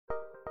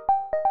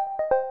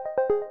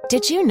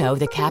Did you know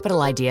the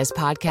Capital Ideas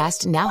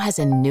podcast now has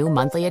a new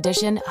monthly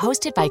edition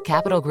hosted by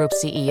Capital Group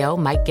CEO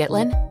Mike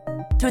Gitlin?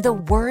 Through the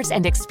words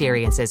and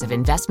experiences of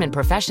investment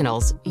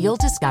professionals, you'll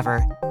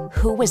discover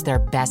who was their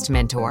best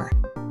mentor,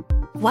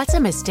 what's a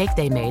mistake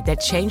they made that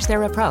changed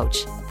their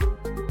approach,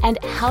 and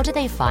how do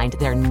they find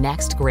their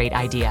next great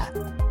idea.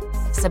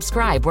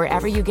 Subscribe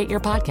wherever you get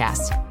your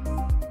podcasts.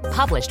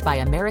 Published by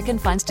American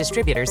Funds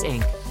Distributors,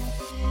 Inc.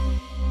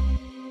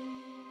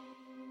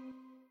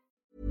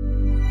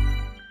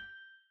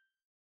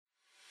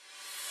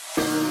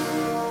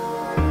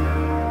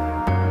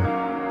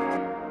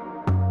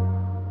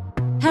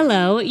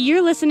 Hello,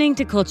 you're listening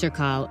to Culture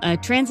Call, a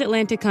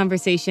transatlantic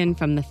conversation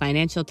from the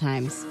Financial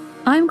Times.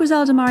 I'm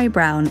Griselda Murray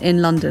Brown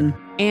in London.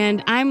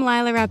 And I'm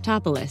Lila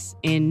Raptopoulos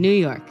in New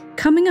York.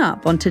 Coming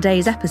up on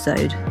today's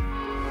episode.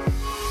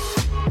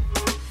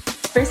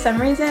 For some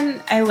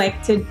reason, I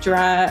like to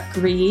draw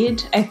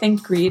greed. I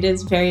think greed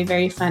is very,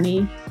 very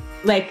funny.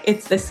 Like,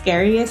 it's the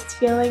scariest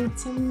feeling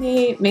to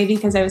me, maybe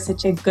because I was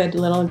such a good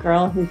little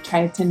girl who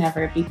tried to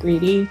never be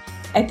greedy.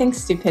 I think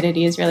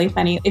stupidity is really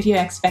funny. If you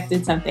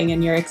expected something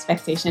and your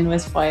expectation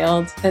was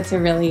foiled, that's a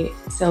really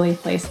silly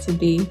place to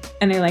be.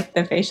 And I like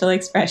the facial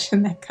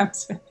expression that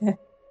comes with it.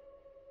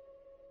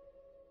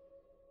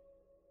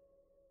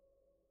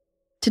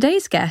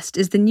 Today's guest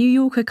is the New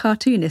Yorker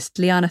cartoonist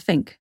Liana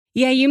Finck.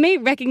 Yeah, you may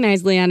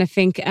recognize Liana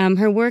Finck.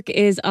 Her work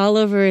is all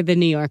over the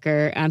New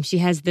Yorker. She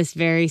has this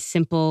very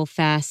simple,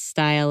 fast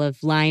style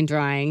of line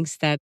drawings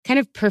that kind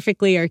of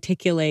perfectly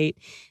articulate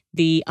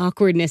the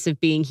awkwardness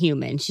of being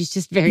human. She's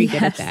just very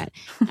good at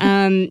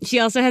that. She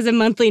also has a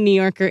monthly New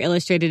Yorker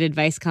illustrated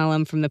advice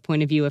column from the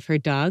point of view of her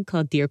dog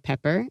called Dear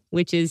Pepper,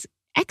 which is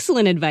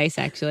excellent advice,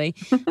 actually.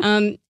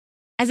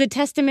 As a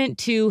testament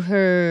to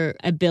her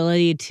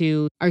ability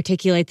to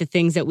articulate the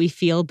things that we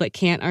feel but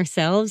can't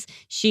ourselves,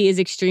 she is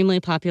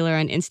extremely popular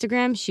on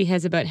Instagram. She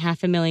has about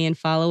 500,000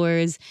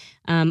 followers.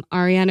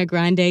 Ariana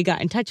Grande got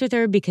in touch with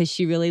her because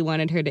she really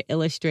wanted her to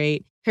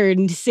illustrate her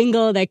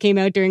single that came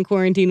out during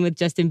quarantine with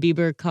Justin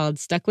Bieber called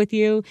Stuck With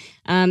You.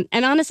 And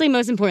honestly,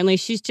 most importantly,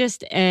 she's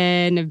just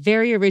a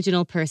very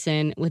original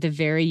person with a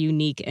very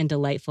unique and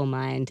delightful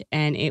mind.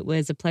 And it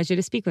was a pleasure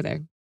to speak with her.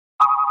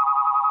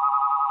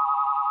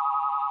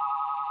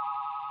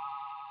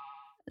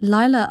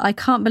 Lila, I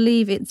can't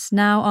believe it's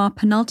now our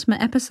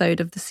penultimate episode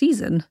of the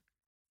season.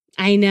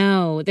 I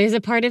know. There's a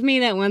part of me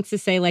that wants to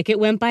say, like, it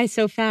went by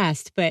so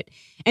fast,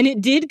 and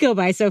it did go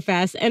by so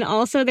fast. And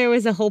also there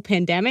was a whole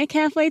pandemic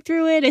halfway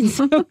through it. And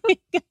so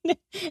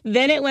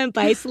then it went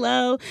by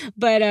slow.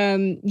 But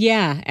I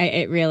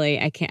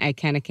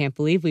kind of can't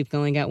believe we've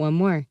only got one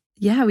more.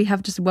 Yeah, we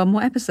have just one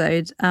more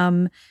episode.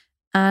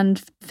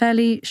 And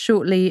fairly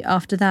shortly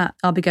after that,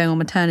 I'll be going on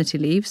maternity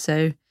leave.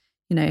 So,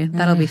 you know,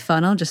 that'll be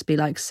fun. I'll just be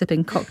like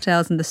sipping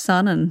cocktails in the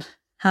sun and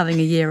having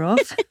a year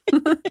off.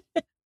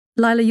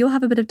 Lila, you'll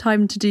have a bit of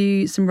time to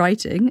do some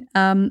writing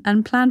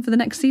and plan for the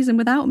next season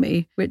without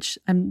me, which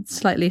I'm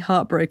slightly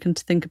heartbroken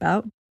to think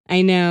about.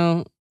 I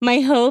know.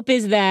 My hope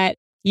is that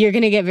you're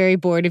going to get very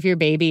bored of your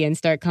baby and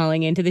start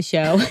calling into the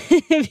show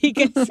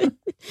because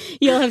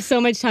you'll have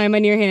so much time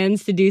on your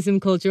hands to do some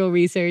cultural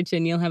research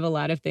and you'll have a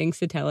lot of things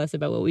to tell us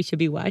about what we should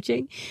be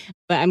watching.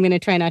 But I'm going to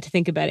try not to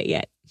think about it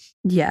yet.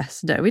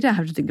 Yes, no, we don't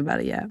have to think about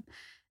it yet.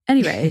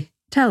 Anyway,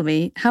 tell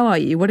me, how are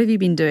you? What have you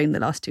been doing the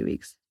last 2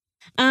 weeks?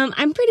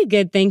 I'm pretty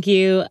good, thank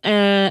you.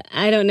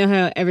 I don't know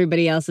how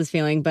everybody else is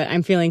feeling, but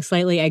I'm feeling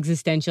slightly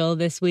existential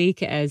this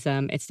week as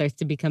it starts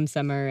to become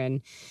summer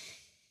and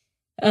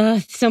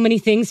so many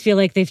things feel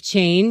like they've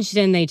changed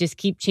and they just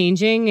keep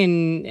changing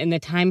and the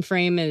time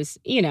frame is,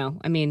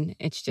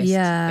 it's just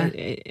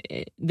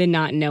the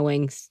not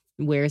knowing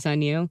wears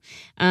on you.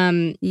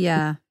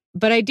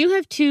 But I do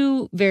have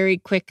two very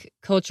quick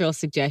cultural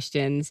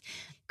suggestions.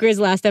 Grizz,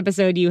 last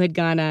episode you had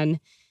gone on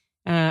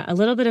a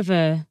little bit of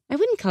I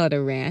wouldn't call it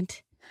a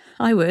rant.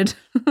 I would.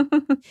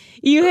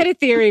 You had a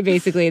theory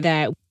basically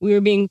that we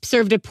were being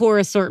served a poor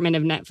assortment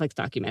of Netflix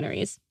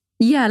documentaries.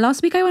 Yeah,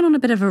 last week I went on a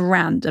bit of a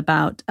rant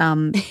about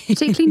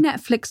particularly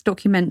Netflix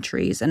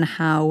documentaries and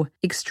how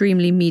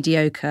extremely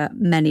mediocre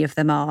many of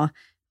them are.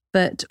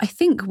 But I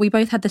think we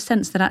both had the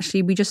sense that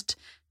actually we just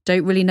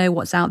don't really know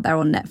what's out there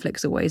on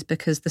Netflix always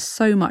because there's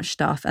so much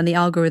stuff and the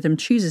algorithm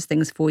chooses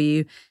things for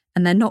you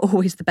and they're not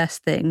always the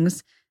best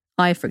things.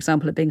 I, for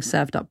example, are being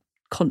served up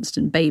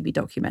constant baby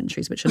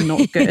documentaries, which are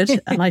not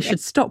good and I should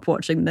stop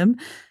watching them.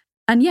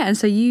 And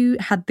so you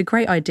had the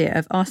great idea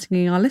of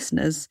asking our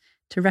listeners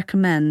to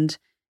recommend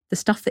the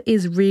stuff that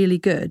is really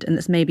good and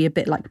that's maybe a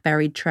bit like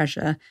buried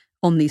treasure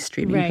on these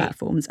streaming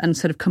platforms and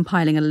sort of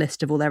compiling a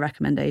list of all their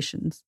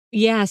recommendations.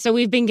 Yeah, so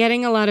we've been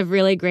getting a lot of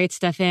really great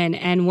stuff in.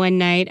 And one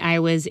night I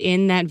was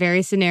in that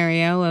very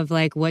scenario of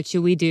like, what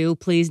should we do?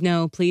 Please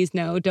no,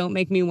 don't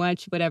make me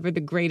watch whatever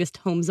the greatest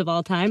homes of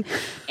all time.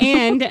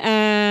 And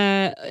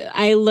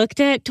I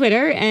looked at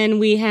Twitter and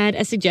we had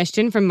a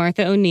suggestion from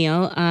Martha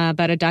O'Neill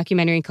about a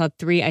documentary called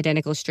Three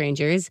Identical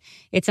Strangers.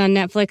 It's on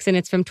Netflix and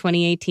it's from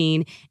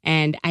 2018.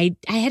 And I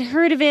had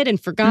heard of it and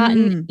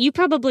forgotten. You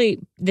probably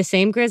the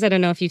same, Grizz. I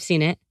don't know if you've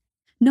seen it.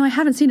 No, I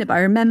haven't seen it, but I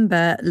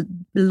remember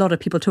lot of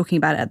people talking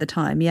about it at the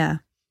time. Yeah.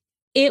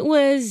 It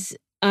was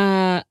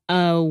a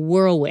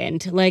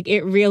whirlwind. Like,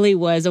 it really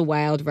was a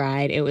wild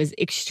ride. It was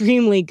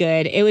extremely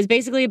good. It was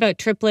basically about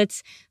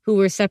triplets who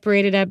were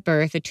separated at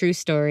birth, a true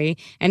story.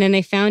 And then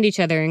they found each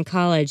other in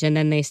college, and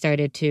then they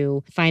started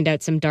to find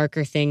out some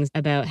darker things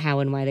about how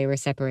and why they were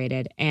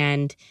separated.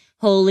 And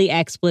holy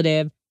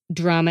expletive,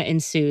 drama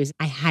ensues.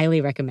 I highly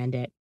recommend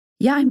it.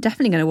 Yeah, I'm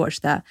definitely going to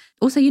watch that.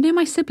 Also,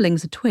 my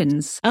siblings are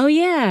twins. Oh,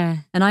 yeah.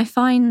 And I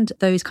find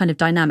those kind of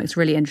dynamics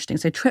really interesting.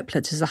 So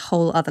triplets is a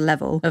whole other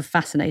level of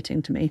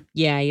fascinating to me.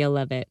 Yeah, you'll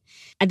love it.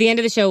 At the end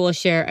of the show, we'll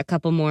share a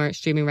couple more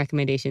streaming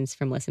recommendations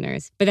from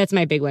listeners. But that's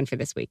my big one for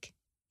this week.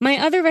 My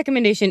other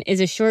recommendation is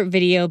a short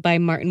video by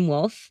Martin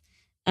Wolf.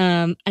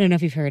 I don't know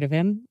if you've heard of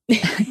him.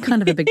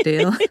 Kind of a big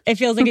deal. It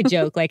feels like a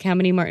joke. Like, how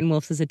many Martin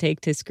Wolfs does it take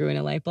to screw in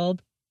a light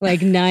bulb?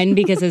 Like, none,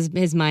 because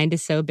his mind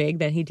is so big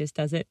that he just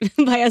does it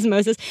by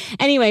osmosis.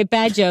 Anyway,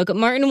 bad joke.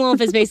 Martin Wolf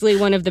is basically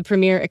one of the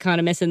premier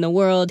economists in the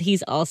world.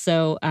 He's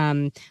also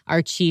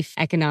our chief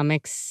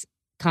economics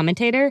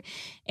commentator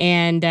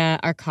and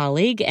our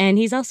colleague. And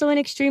he's also an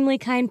extremely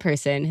kind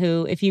person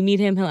who, if you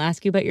meet him, he'll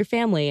ask you about your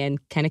family and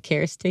kind of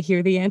cares to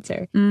hear the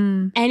answer.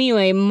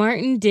 Anyway,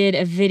 Martin did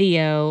a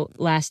video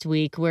last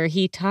week where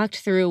he talked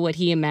through what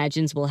he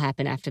imagines will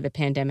happen after the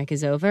pandemic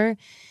is over.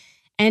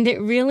 And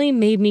it really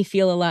made me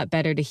feel a lot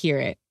better to hear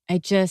it. I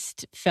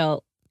just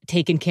felt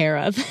taken care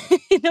of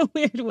in a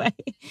weird way.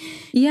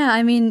 Yeah,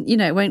 I mean,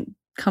 it won't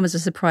come as a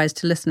surprise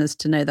to listeners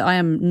to know that I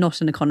am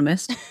not an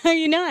economist. Are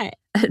you not?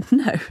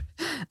 No,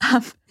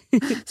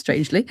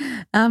 strangely.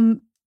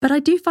 But I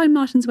do find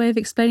Martin's way of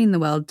explaining the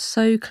world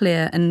so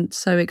clear and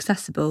so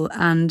accessible.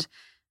 And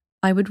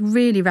I would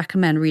really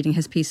recommend reading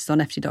his pieces on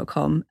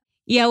FT.com.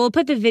 Yeah, we'll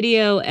put the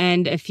video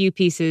and a few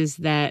pieces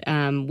that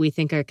we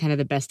think are kind of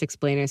the best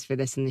explainers for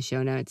this in the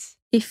show notes.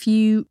 If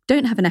you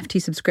don't have an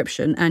FT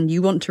subscription and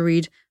you want to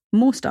read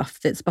more stuff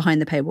that's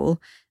behind the paywall,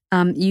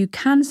 you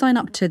can sign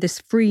up to this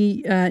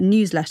free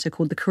newsletter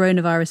called the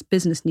Coronavirus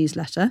Business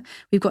Newsletter.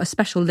 We've got a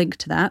special link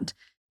to that.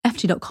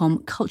 FT.com,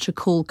 Culture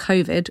Call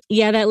COVID.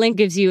 Yeah, that link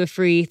gives you a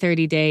free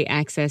 30-day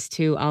access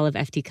to all of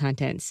FT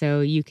content,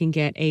 so you can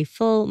get a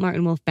full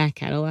Martin Wolf back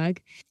catalog.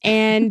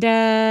 And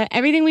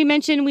everything we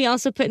mentioned, we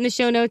also put in the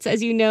show notes.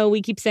 As you know,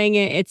 we keep saying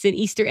it. It's an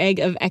Easter egg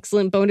of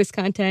excellent bonus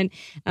content.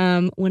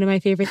 One of my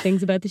favorite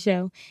things about the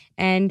show.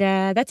 And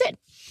that's it.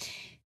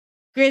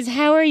 Grizz,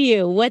 how are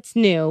you? What's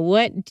new?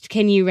 What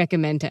can you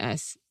recommend to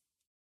us?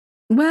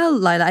 Well,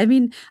 Lila, I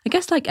mean, I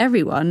guess like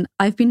everyone,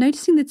 I've been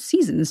noticing the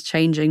seasons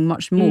changing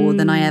much more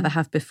than I ever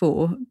have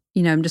before.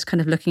 I'm just kind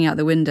of looking out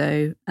the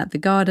window at the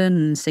garden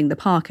and seeing the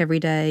park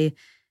every day.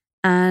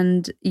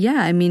 And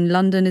yeah, I mean,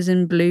 London is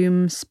in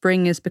bloom,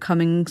 spring is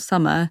becoming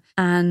summer.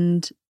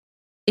 And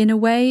in a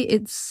way,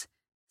 it's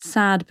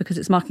sad because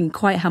it's marking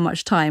quite how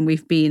much time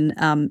we've been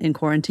in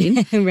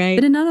quarantine. Right.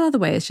 But in another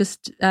way, it's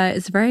just,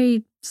 it's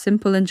very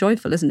simple and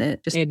joyful, isn't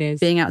it? Just it is.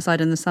 Being outside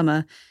in the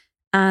summer.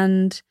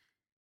 And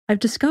I've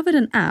discovered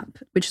an app,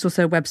 which is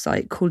also a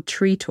website, called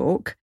Tree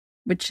Talk,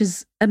 which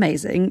is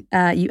amazing.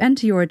 You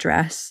enter your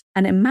address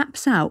and it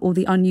maps out all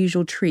the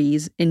unusual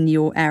trees in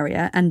your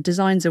area and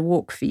designs a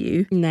walk for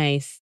you.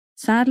 Nice.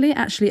 Sadly, it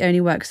actually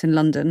only works in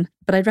London,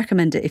 but I'd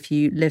recommend it if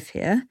you live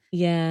here.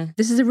 Yeah.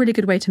 This is a really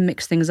good way to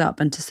mix things up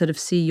and to sort of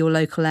see your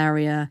local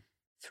area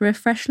through a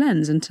fresh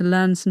lens and to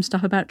learn some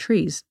stuff about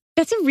trees.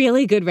 That's a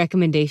really good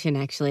recommendation,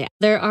 actually.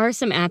 There are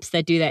some apps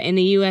that do that. In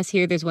the US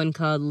here, there's one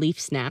called Leaf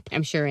Snap.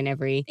 I'm sure in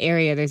every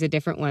area there's a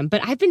different one.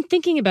 But I've been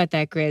thinking about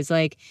that, Grizz.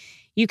 Like,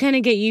 you kind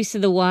of get used to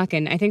the walk.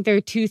 And I think there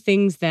are two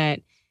things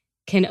that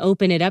can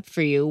open it up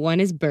for you. One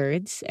is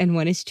birds and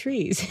one is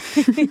trees.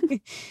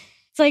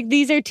 It's like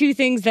these are two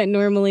things that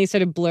normally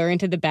sort of blur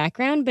into the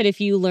background. But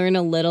if you learn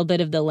a little bit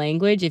of the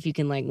language, if you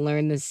can like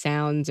learn the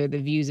sounds or the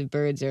views of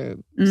birds or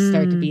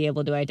start to be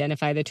able to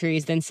identify the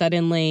trees, then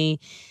suddenly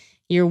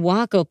your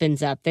walk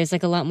opens up. There's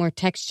like a lot more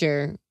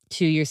texture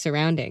to your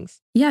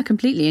surroundings. Yeah,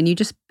 completely. And you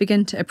just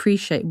begin to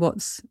appreciate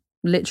what's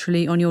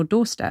literally on your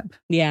doorstep.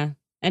 Yeah,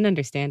 and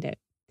understand it.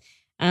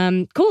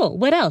 Cool.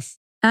 What else?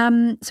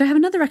 So I have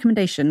another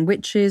recommendation,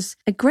 which is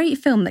a great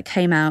film that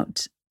came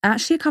out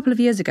actually a couple of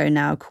years ago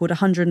now called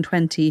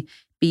 120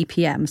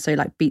 BPM, so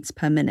like beats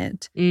per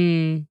minute.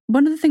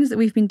 One of the things that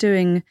we've been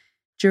doing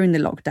during the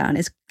lockdown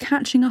is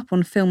catching up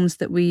on films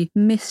that we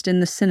missed in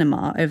the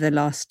cinema over the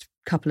last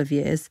couple of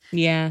years.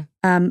 Yeah.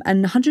 And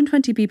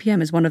 120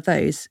 BPM is one of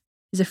those.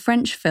 It's a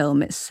French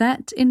film. It's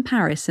set in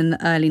Paris in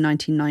the early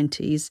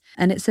 1990s.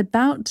 And it's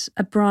about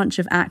a branch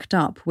of ACT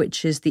UP,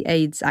 which is the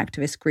AIDS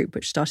activist group,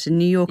 which started in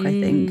New York, I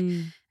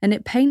think. And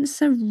it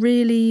paints a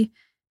really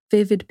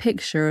vivid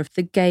picture of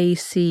the gay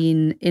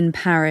scene in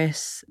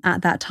Paris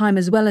at that time,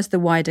 as well as the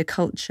wider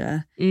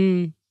culture.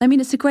 I mean,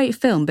 it's a great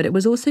film, but it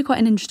was also quite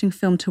an interesting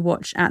film to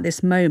watch at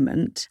this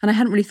moment. And I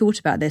hadn't really thought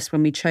about this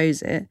when we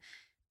chose it.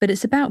 But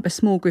it's about a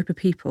small group of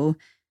people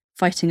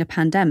fighting a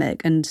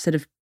pandemic and sort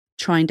of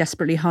trying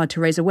desperately hard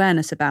to raise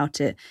awareness about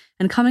it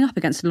and coming up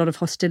against a lot of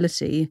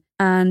hostility.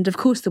 And of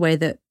course, the way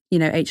that,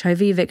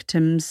 HIV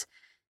victims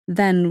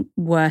then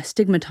were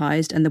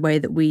stigmatized, and the way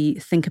that we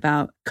think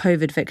about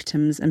COVID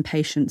victims and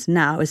patients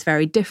now is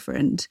very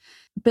different.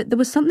 But there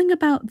was something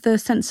about the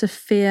sense of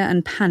fear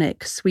and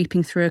panic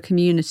sweeping through a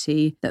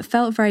community that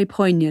felt very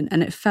poignant,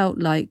 and it felt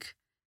like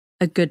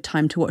a good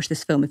time to watch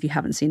this film if you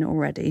haven't seen it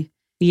already.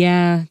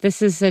 Yeah,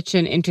 this is such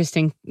an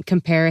interesting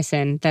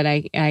comparison that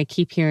I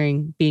keep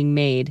hearing being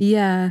made.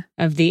 Yeah.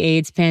 Of the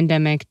AIDS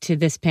pandemic to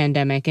this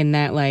pandemic, and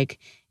that like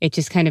it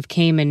just kind of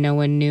came and no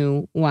one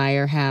knew why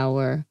or how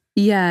or...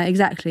 Yeah,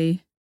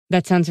 exactly.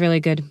 That sounds really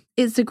good.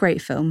 It's a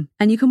great film.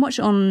 And you can watch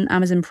it on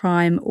Amazon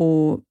Prime,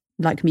 or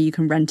like me, you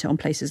can rent it on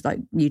places like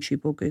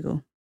YouTube or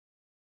Google.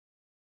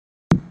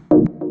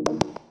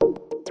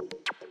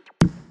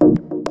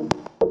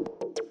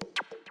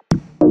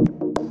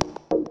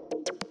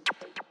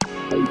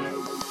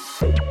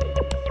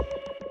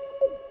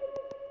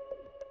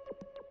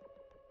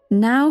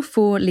 Now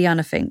for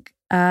Liana Finck.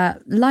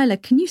 Lila,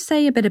 can you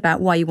say a bit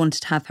about why you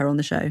wanted to have her on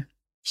the show?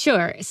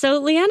 Sure. So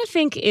Liana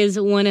Finck is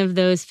one of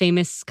those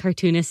famous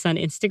cartoonists on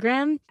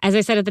Instagram. As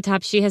I said at the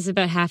top, she has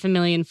about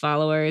 500,000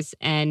 followers,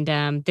 and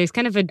there's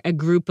kind of a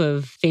group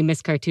of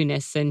famous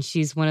cartoonists, and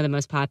she's one of the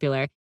most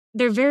popular.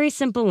 They're very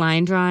simple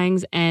line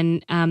drawings,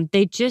 and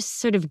they just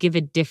sort of give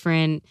a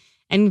different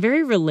and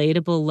very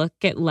relatable look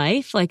at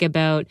life, like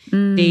about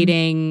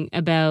dating,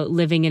 about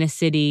living in a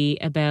city,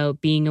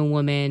 about being a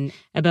woman,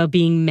 about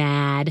being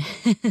mad,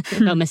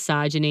 about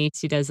misogyny.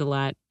 She does a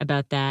lot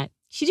about that.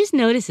 She just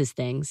notices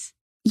things.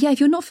 Yeah, if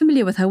you're not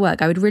familiar with her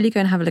work, I would really go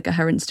and have a look at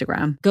her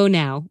Instagram. Go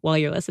now while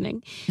you're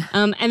listening.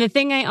 And the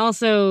thing I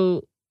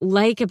also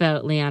like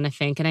about Liana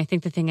Finck, and I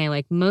think the thing I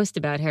like most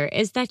about her,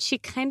 is that she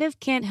kind of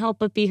can't help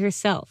but be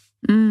herself.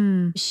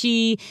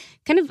 She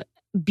kind of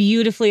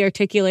beautifully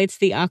articulates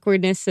the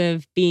awkwardness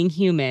of being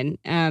human.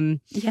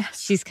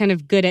 Yes. She's kind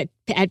of good at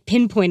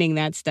pinpointing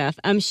that stuff.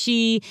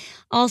 She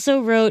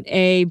also wrote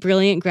a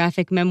brilliant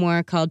graphic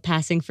memoir called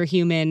Passing for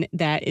Human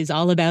that is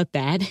all about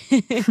that.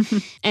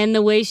 And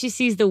the way she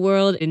sees the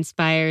world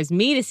inspires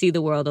me to see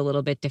the world a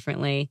little bit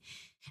differently.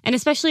 And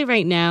especially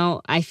right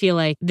now, I feel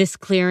like this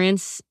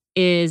clearance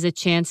is a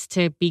chance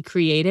to be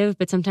creative,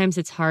 but sometimes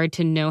it's hard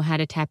to know how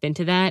to tap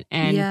into that.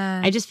 And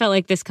I just felt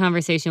like this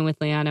conversation with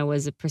Liana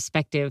was a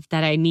perspective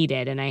that I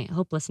needed, and I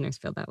hope listeners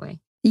feel that way.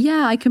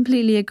 Yeah, I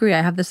completely agree.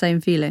 I have the same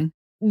feeling.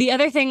 The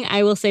other thing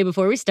I will say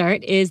before we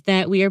start is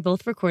that we are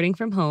both recording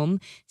from home,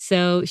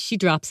 so she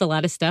drops a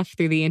lot of stuff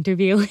through the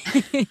interview.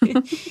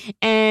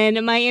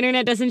 And my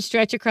internet doesn't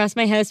stretch across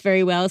my house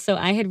very well, so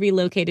I had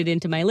relocated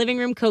into my living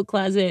room coat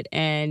closet,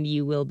 and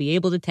you will be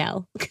able to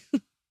tell.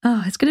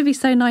 Oh, it's going to be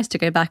so nice to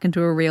go back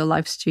into a real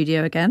life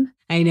studio again.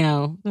 I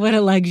know. What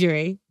a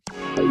luxury.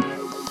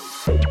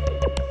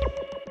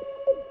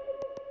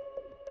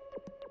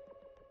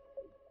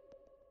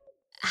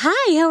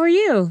 Hi, how are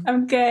you?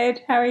 I'm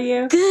good. How are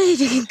you?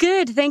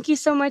 Good. Thank you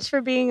so much for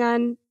being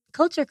on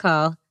Culture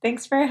Call.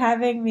 Thanks for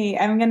having me.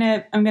 I'm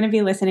gonna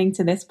be listening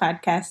to this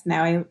podcast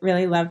now. I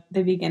really love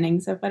the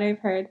beginnings of what I've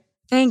heard.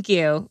 Thank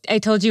you. I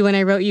told you when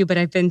I wrote you, but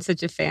I've been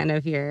such a fan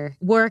of your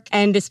work.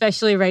 And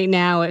especially right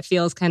now, it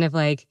feels kind of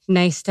like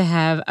nice to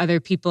have other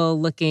people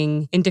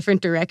looking in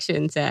different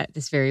directions at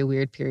this very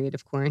weird period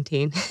of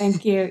quarantine.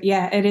 Thank you.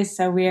 Yeah, it is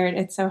so weird.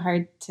 It's so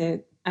hard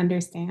to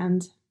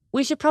understand.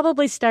 We should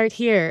probably start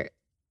here.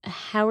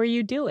 How are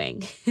you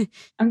doing?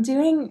 I'm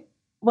doing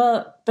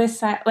well.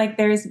 Besides, like,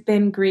 there's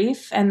been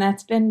grief, and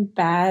that's been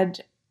bad.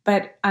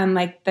 But on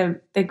like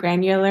the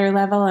granular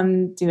level,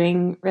 I'm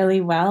doing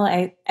really well.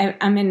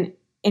 I'm an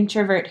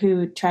introvert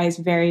who tries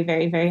very,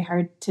 very, very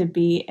hard to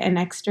be an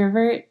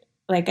extrovert.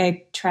 Like,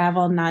 I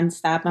travel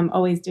nonstop. I'm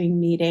always doing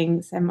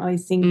meetings. I'm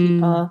always seeing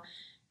people.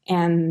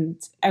 And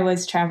I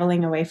was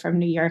traveling away from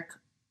New York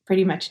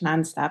pretty much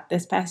nonstop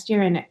this past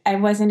year. And I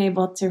wasn't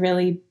able to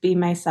really be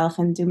myself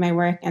and do my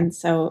work. And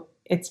so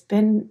it's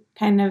been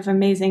kind of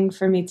amazing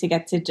for me to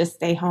get to just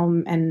stay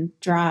home and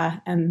draw.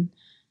 And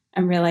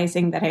I'm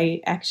realizing that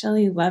I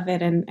actually love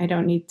it and I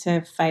don't need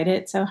to fight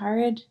it so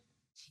hard.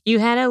 You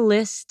had a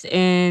list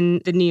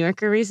in The New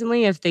Yorker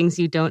recently of things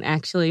you don't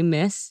actually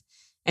miss.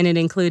 And it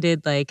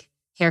included like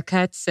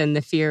haircuts and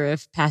the fear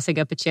of passing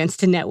up a chance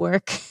to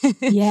network.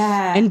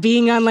 Yeah. And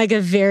being on like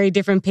a very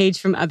different page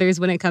from others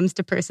when it comes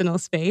to personal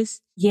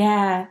space.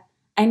 Yeah.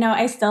 I know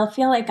I still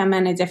feel like I'm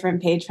on a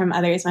different page from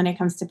others when it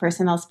comes to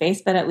personal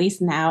space, but at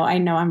least now I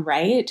know I'm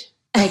right.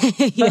 Like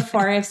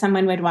before, if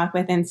someone would walk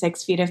within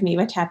 6 feet of me,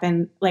 which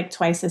happened like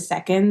twice a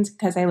second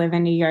because I live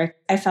in New York,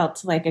 I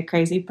felt like a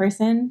crazy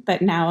person.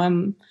 But now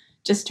I'm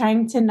just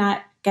trying to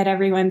not get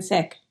everyone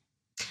sick.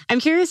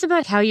 I'm curious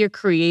about how your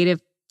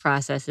creative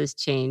process has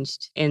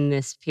changed in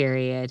this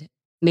period.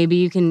 Maybe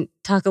you can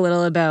talk a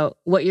little about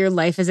what your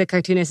life as a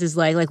cartoonist is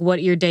like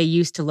what your day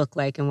used to look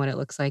like and what it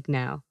looks like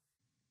now.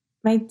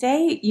 My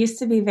day used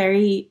to be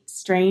very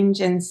strange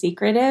and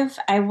secretive.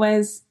 I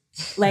was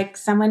like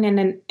someone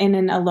in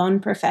an alone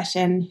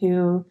profession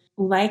who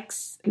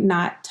likes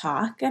not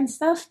talk and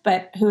stuff,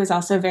 but who is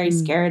also very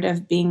scared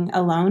of being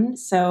alone.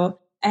 So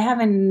I have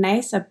a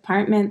nice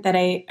apartment that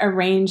I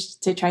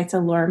arranged to try to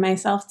lure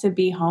myself to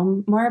be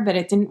home more, but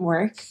it didn't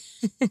work.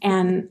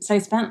 And so I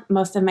spent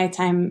most of my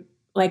time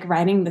like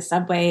riding the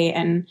subway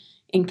and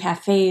in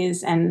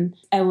cafes. And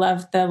I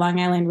love the Long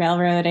Island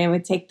Railroad. I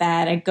would take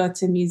that. I'd go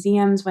to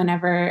museums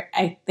whenever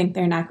I think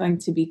they're not going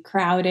to be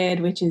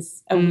crowded, which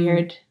is a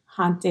weird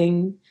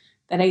haunting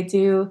that I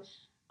do.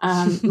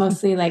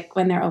 Mostly like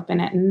when they're open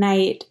at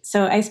night.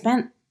 So I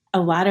spent a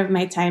lot of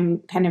my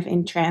time kind of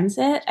in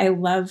transit.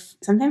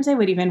 Sometimes I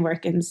would even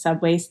work in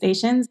subway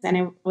stations, and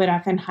I would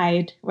often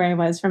hide where I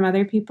was from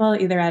other people,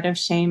 either out of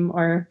shame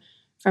or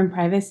from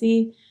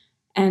privacy.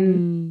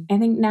 And I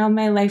think now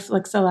my life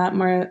looks a lot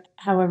more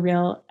how a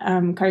real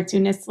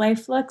cartoonist's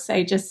life looks.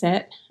 I just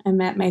sit,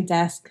 I'm at my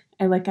desk,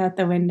 I look out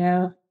the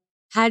window.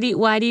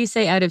 Why do you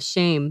say out of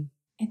shame?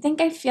 I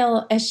think I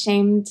feel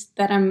ashamed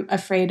that I'm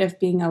afraid of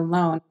being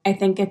alone. I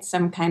think it's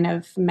some kind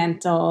of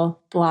mental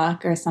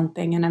block or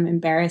something, and I'm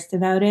embarrassed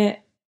about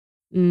it.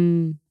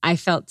 I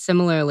felt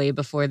similarly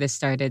before this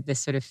started, this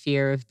sort of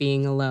fear of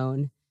being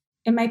alone.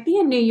 It might be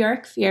a New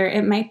York fear.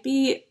 It might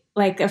be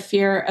like a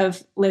fear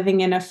of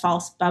living in a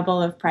false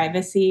bubble of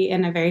privacy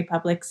in a very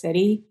public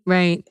city.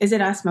 Right. Is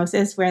it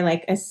osmosis where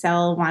like a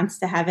cell wants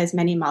to have as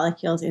many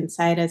molecules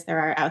inside as there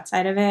are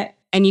outside of it?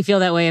 And you feel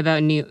that way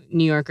about New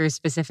Yorkers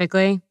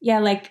specifically? Yeah,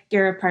 like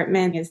your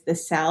apartment is the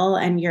cell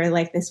and you're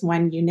like this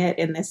one unit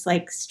in this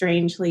like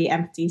strangely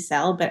empty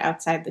cell, but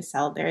outside the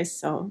cell there is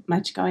so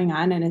much going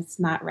on and it's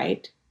not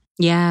right.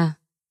 Yeah.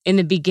 In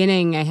the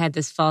beginning, I had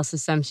this false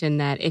assumption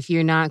that if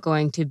you're not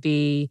going to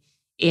be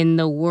in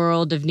the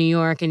world of New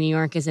York and New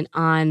York isn't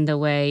on the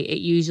way it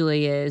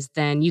usually is,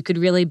 then you could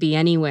really be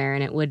anywhere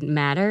and it wouldn't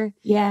matter.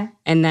 Yeah.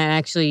 And that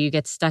actually you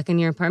get stuck in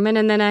your apartment.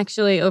 And then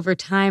actually over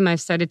time,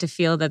 I've started to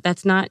feel that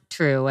that's not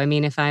true. I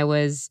mean, if I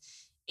was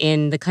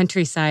in the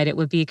countryside, it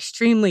would be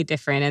extremely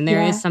different. And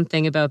there is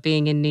something about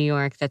being in New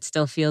York that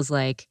still feels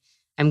like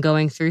I'm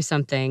going through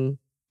something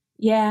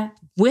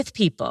with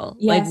people.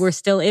 Yes. Like we're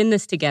still in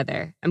this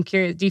together. I'm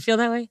curious, do you feel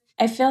that way?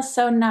 I feel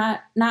so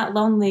not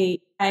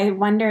lonely. I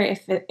wonder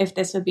if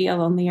this would be a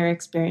lonelier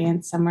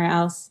experience somewhere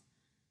else.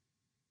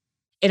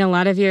 In a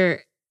lot of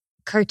your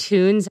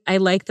cartoons, I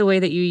like the way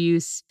that you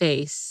use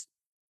space.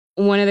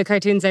 One of the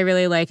cartoons I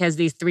really like has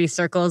these 3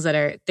 circles that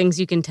are things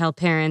you can tell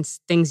parents,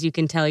 things you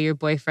can tell your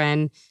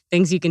boyfriend,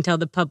 things you can tell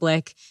the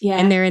public. Yeah.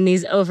 And they're in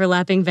these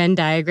overlapping Venn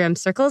diagram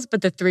circles,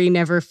 but the 3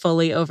 never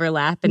fully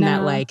overlap. And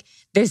that like,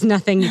 there's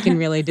nothing you can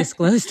really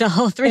disclose to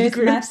all 3 there's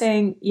groups.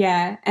 Nothing.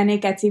 Yeah. And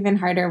it gets even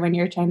harder when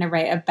you're trying to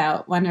write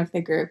about one of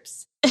the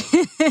groups.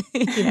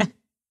 Yeah.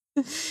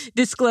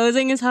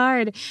 Disclosing is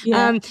hard.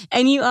 Yeah.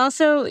 And you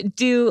also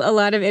do a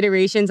lot of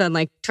iterations on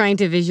like trying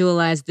to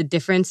visualize the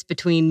difference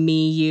between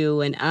me, you,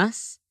 and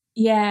us.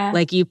 Yeah.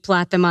 Like you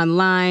plot them on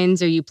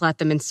lines or you plot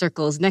them in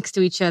circles next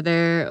to each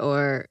other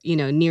or, you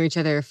know, near each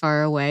other or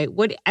far away.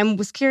 I'm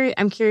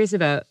curious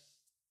about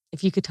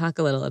if you could talk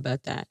a little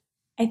about that.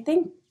 I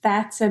think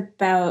that's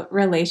about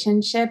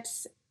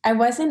relationships. I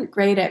wasn't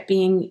great at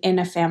being in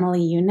a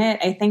family unit.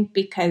 I think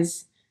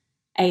because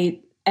I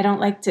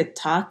don't like to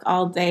talk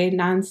all day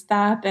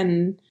nonstop.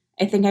 And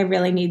I think I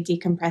really need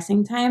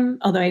decompressing time,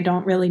 although I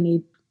don't really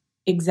need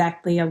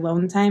exactly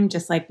alone time,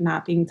 just like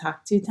not being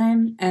talked to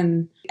time.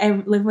 And I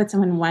lived with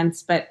someone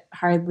once, but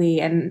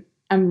hardly. And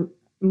I'm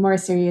more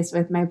serious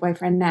with my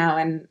boyfriend now.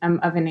 And I'm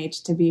of an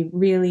age to be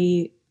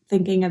really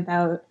thinking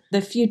about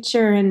the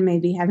future and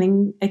maybe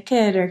having a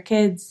kid or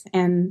kids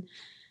and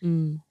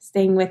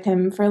staying with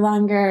him for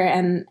longer.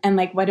 And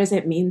like, what does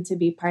it mean to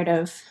be part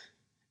of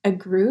a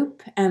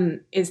group?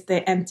 And is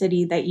the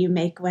entity that you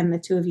make when the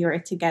 2 of you are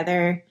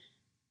together,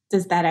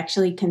 does that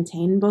actually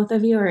contain both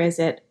of you? Or is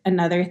it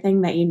another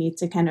thing that you need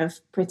to kind of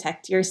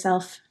protect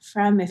yourself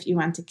from if you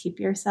want to keep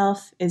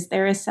yourself? Is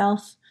there a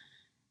self?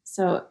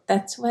 So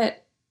that's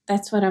what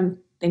I'm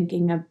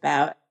thinking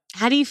about.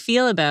 How do you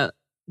feel about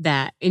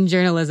that? In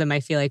journalism, I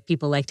feel like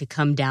people like to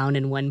come down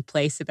in one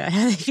place about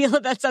how they feel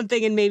about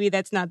something, and maybe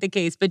that's not the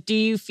case. But do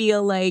you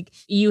feel like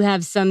you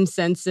have some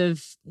sense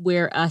of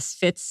where us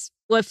fits?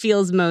 What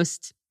feels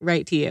most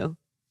right to you?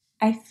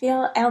 I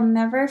feel I'll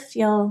never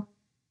feel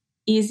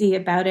easy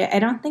about it. I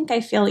don't think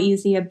I feel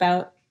easy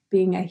about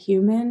being a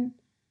human.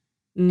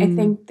 I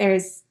think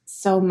there's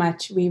so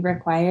much we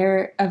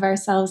require of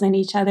ourselves and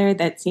each other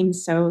that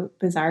seems so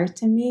bizarre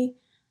to me.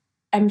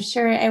 I'm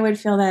sure I would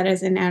feel that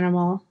as an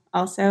animal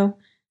also.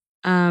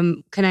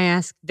 Can I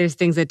ask, there's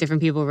things that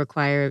different people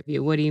require of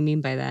you. What do you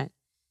mean by that?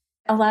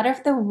 A lot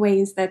of the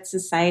ways that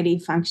society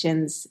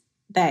functions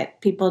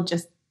that people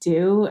just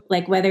do,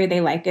 like whether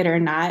they like it or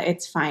not,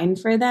 it's fine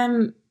for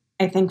them.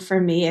 I think for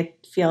me,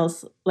 it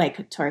feels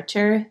like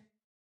torture.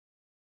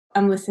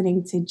 I'm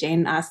listening to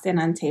Jane Austen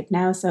on tape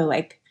now. So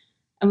like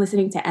I'm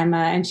listening to Emma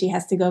and she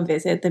has to go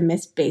visit the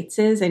Miss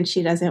Bateses and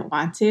she doesn't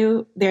want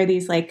to. They're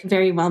these like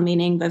very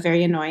well-meaning but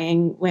very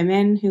annoying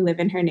women who live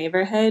in her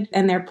neighborhood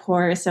and they're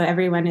poor. So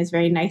everyone is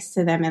very nice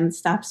to them and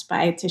stops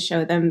by to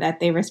show them that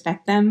they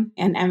respect them.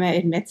 And Emma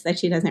admits that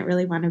she doesn't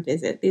really want to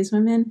visit these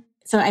women.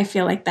 So I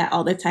feel like that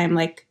all the time.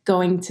 Like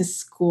going to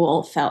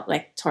school felt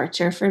like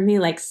torture for me,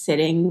 like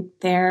sitting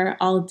there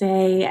all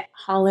day.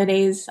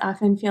 Holidays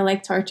often feel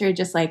like torture,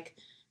 just like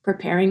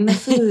preparing the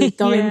food,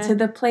 going to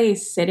the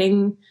place,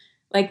 sitting,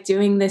 like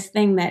doing this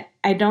thing that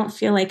I don't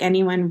feel like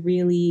anyone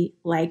really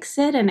likes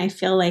it. And I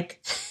feel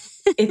like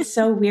it's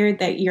so weird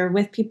that you're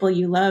with people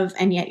you love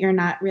and yet you're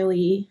not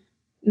really,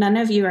 none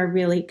of you are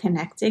really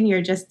connecting.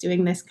 You're just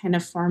doing this kind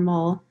of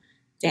formal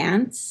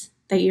dance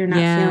that you're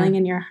not feeling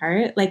in your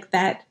heart. Like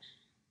that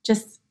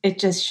it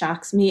just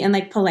shocks me. And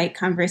like polite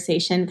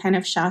conversation kind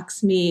of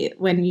shocks me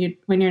when you're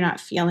not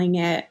feeling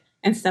it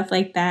and stuff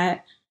like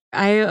that.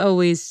 I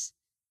always,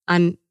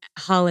 on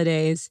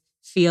holidays,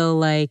 feel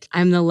like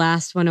I'm the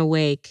last one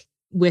awake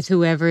with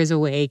whoever is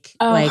awake,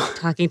 like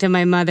talking to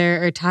my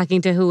mother or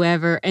talking to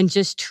whoever and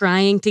just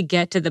trying to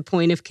get to the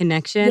point of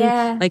connection,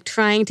 like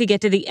trying to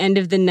get to the end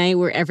of the night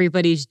where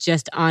everybody's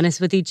just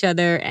honest with each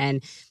other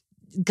and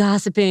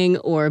gossiping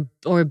or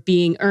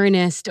being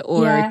earnest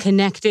or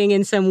connecting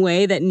in some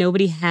way that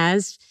nobody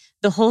has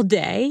the whole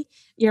day.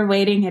 You're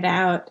waiting it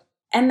out.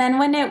 And then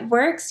when it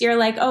works, you're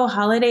like, oh,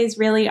 holidays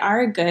really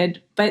are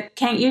good. But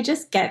can't you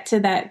just get to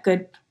that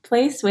good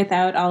place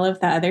without all of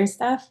the other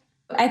stuff?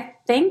 I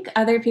think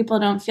other people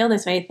don't feel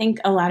this way. I think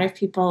a lot of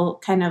people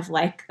kind of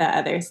like the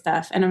other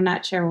stuff, and I'm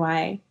not sure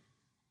why.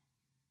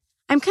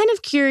 I'm kind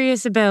of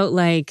curious about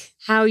like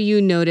how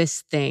you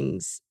notice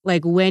things,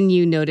 like when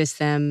you notice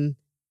them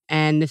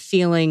and the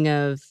feeling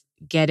of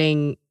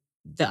getting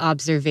the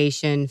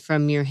observation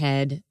from your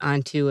head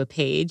onto a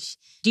page.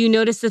 Do you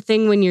notice the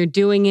thing when you're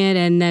doing it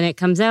and then it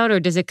comes out, or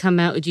does it come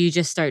out? Do you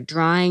just start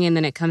drawing and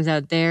then it comes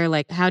out there?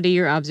 Like, how do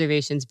your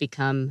observations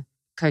become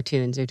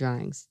cartoons or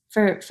drawings?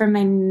 For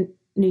my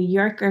New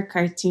Yorker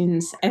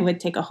cartoons, I would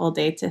take a whole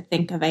day to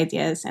think of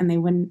ideas, and they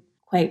wouldn't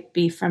quite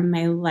be from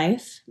my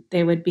life.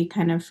 They would be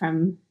kind of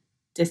from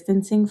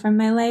distancing from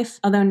my life.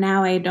 Although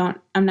now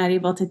I'm not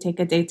able to take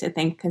a day to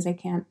think because I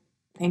can't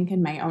think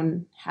in my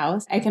own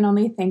house. I can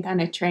only think on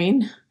a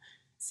train.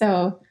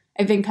 So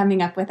I've been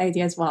coming up with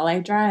ideas while I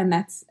draw, and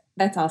that's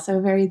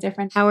also very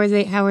different. How are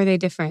they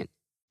different?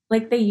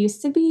 Like they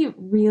used to be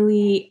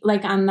really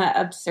like on the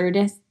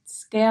absurdist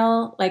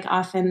scale. Like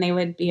often they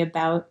would be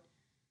about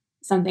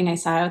something I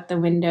saw out the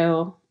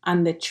window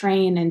on the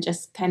train and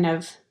just kind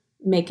of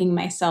making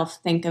myself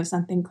think of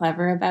something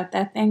clever about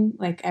that thing.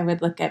 Like I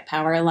would look at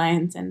power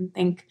lines and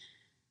think,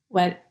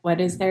 what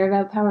is there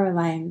about power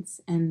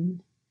lines?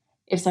 And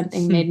if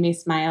something made me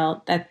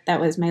smile, that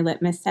was my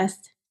litmus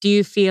test. Do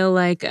you feel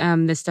like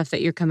the stuff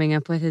that you're coming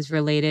up with is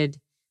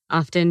related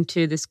often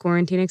to this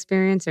quarantine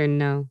experience, or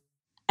no?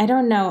 I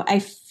don't know. I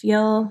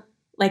feel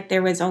like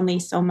there was only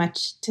so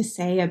much to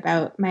say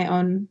about my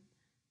own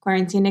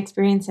quarantine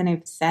experience, and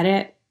I've said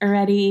it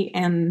already.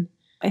 And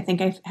I think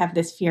I have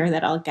this fear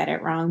that I'll get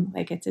it wrong.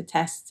 Like it's a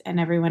test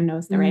and everyone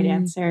knows the right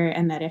answer,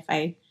 and that if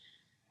I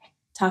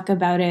talk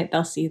about it,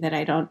 they'll see that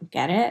I don't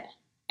get it.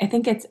 I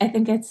think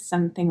it's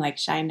something like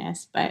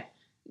shyness, but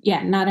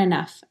not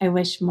enough. I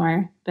wish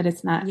more, but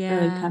it's not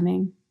really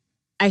coming.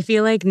 I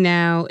feel like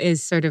now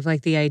is sort of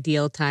like the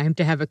ideal time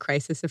to have a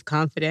crisis of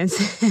confidence.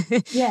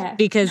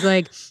 Because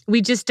like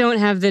we just don't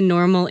have the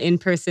normal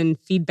in-person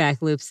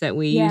feedback loops that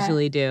we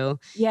usually do.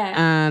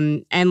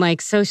 And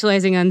like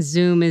socializing on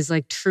Zoom is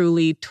like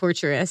truly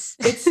torturous.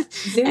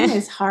 Zoom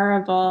is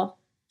horrible.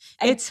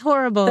 It's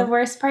horrible. The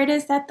worst part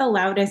is that the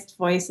loudest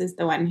voice is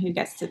the one who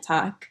gets to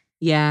talk.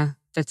 Yeah,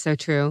 that's so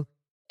true.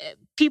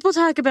 People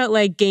talk about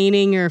like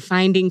gaining or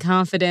finding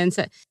confidence.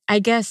 I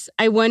guess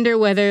I wonder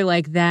whether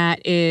like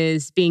that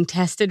is being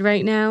tested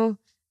right now.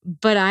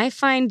 But I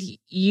find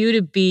you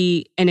to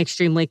be an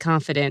extremely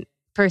confident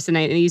person.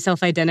 You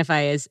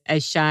self-identify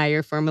as shy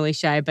or formerly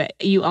shy, but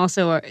you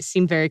also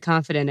seem very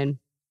confident. And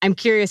I'm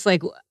curious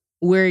like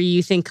where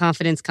you think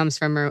confidence comes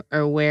from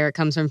or where it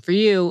comes from for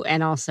you,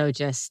 and also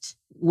just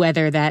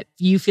whether that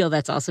you feel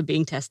that's also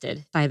being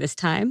tested by this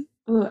time.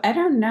 Ooh, I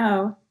don't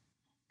know.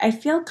 I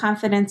feel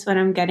confidence when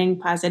I'm getting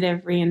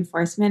positive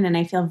reinforcement, and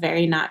I feel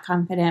very not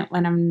confident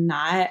when I'm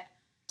not,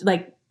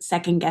 like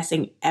second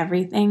guessing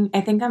everything.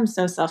 I think I'm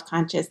so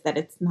self-conscious that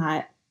it's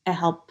not a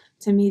help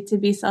to me to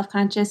be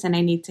self-conscious, and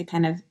I need to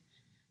kind of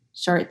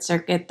short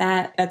circuit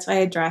that. That's why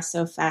I draw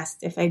so fast.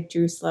 If I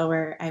drew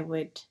slower, I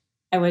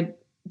would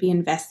be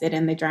invested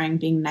in the drawing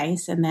being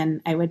nice, and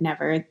then I would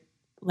never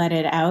let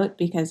it out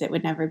because it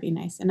would never be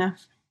nice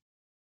enough.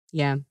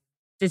 Yeah.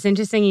 It's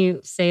interesting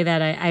you say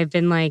that. I've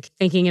been like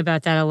thinking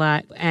about that a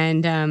lot.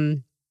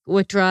 And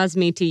what draws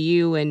me to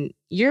you and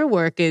your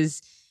work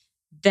is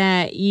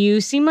that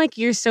you seem like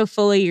you're so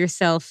fully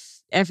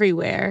yourself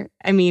everywhere.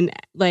 I mean,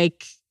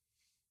 like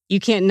you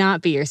can't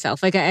not be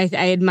yourself. Like I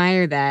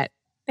admire that.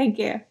 Thank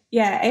you.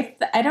 Yeah,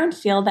 I don't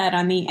feel that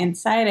on the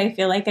inside. I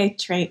feel like I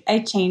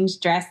change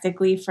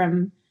drastically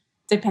from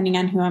depending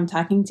on who I'm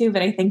talking to,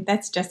 but I think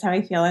that's just how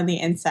I feel on the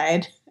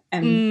inside.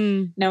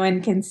 And no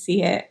one can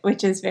see it,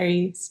 which is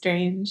very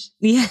strange.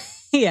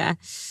 Yeah.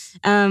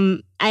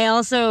 I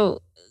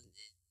also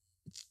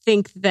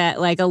think that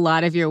like a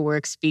lot of your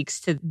work speaks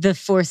to the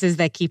forces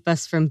that keep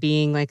us from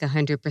being like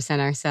 100%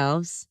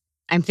 ourselves.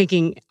 I'm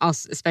thinking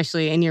also,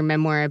 especially in your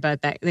memoir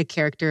about the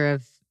character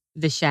of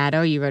the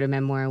shadow. You wrote a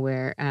memoir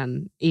where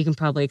you can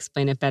probably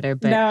explain it better.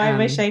 But no, I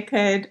wish I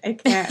could. I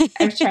can't.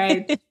 I've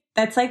tried.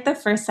 That's like the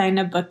first sign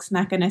a book's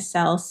not going to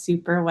sell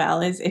super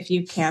well is if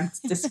you can't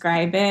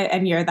describe it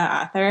and you're the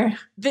author.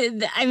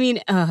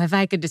 If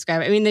I could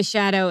describe it, the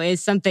shadow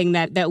is something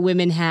that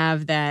women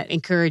have that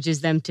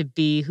encourages them to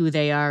be who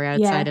they are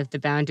outside of the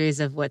boundaries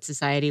of what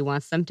society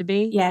wants them to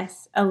be.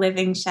 Yes, a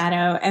living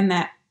shadow. And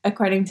that,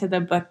 according to the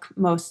book,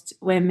 most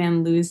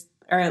women lose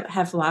or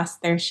have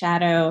lost their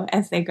shadow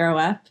as they grow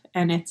up.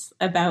 And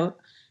the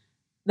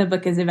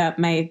book is about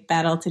my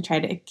battle to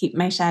try to keep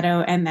my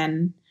shadow. And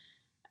then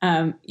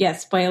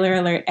spoiler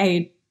alert,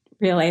 I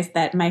realized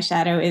that my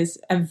shadow is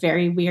a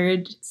very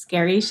weird,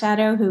 scary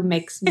shadow who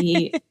makes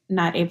me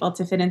not able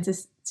to fit into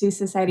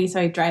society.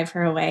 So I drive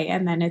her away.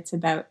 And then it's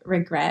about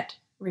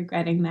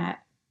regretting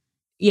that.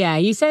 Yeah,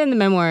 you said in the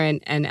memoir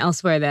and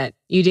elsewhere that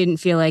you didn't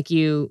feel like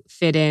you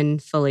fit in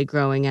fully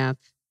growing up.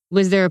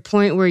 Was there a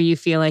point where you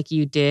feel like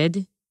you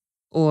did?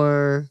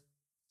 Or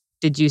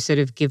did you sort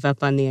of give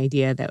up on the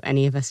idea that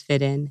any of us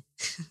fit in?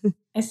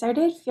 I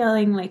started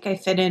feeling like I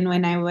fit in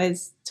when I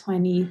was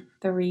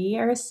 23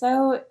 or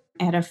so.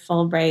 I had a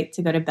Fulbright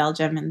to go to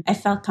Belgium, and I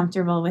felt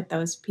comfortable with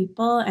those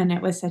people, and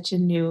it was such a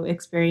new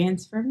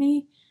experience for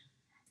me.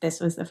 This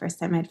was the first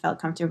time I'd felt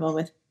comfortable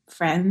with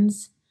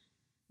friends.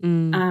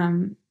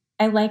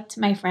 I liked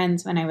my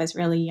friends when I was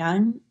really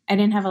young. I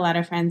didn't have a lot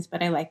of friends,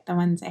 but I liked the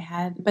ones I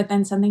had. But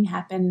then something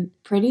happened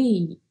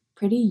pretty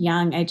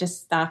young. I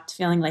just stopped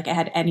feeling like I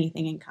had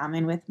anything in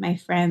common with my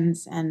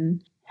friends,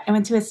 and I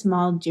went to a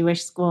small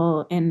Jewish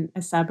school in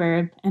a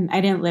suburb, and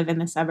I didn't live in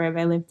the suburb.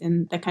 I lived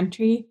in the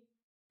country.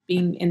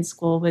 Being in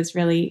school was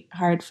really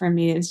hard for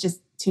me. It was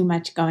just too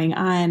much going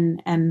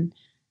on. And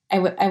I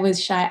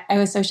was shy. I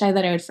was so shy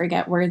that I would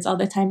forget words all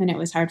the time, and it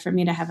was hard for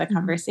me to have a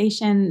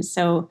conversation.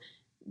 So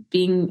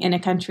being in a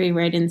country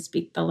where I didn't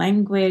speak the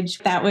language,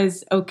 that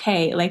was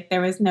okay. Like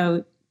there was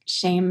no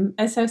shame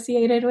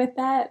associated with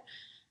that.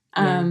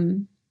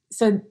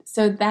 So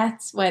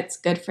that's what's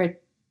good for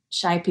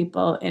shy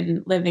people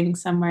in living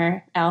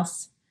somewhere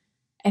else,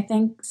 I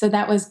think. So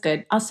that was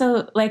good.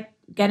 Also, like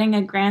getting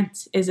a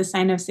grant is a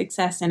sign of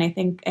success. And I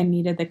think I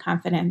needed the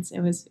confidence. It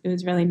was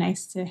really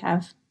nice to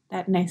have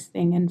that nice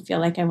thing and feel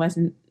like I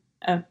wasn't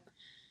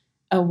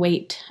a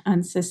weight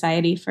on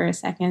society for a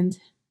second.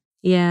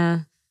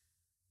 Yeah.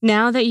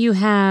 Now that you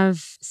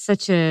have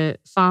such a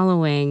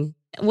following,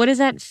 what does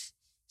that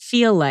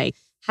feel like?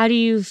 How do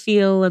you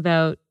feel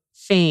about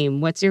fame?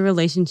 What's your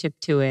relationship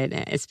to it,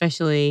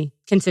 especially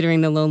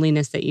considering the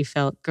loneliness that you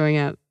felt growing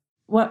up?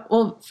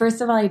 Well, first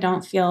of all, I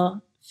don't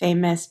feel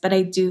famous, but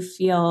I do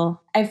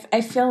feel,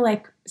 I feel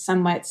like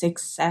somewhat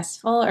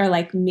successful, or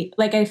like me,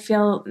 like I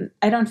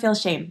don't feel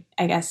shame,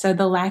 I guess. So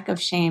the lack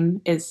of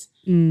shame is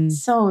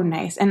so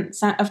nice. And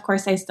so, of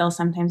course, I still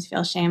sometimes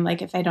feel shame. Like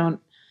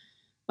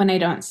when I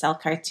don't sell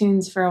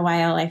cartoons for a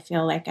while, I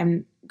feel like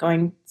I'm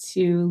going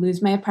to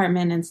lose my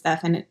apartment and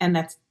stuff. And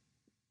that's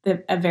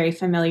a very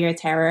familiar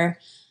terror.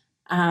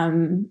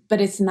 But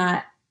it's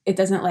not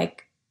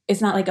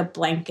like a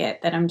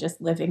blanket that I'm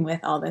just living with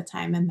all the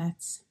time. And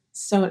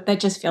that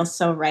just feels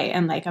so right.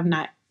 And like, I'm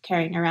not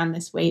carrying around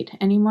this weight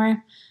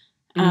anymore.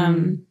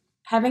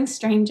 Having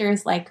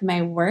strangers like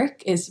my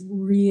work is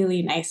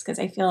really nice because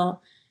I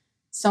feel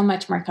so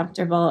much more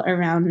comfortable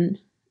around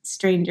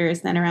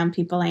strangers than around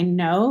people I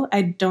know.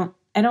 I don't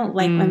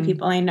like when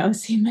people I know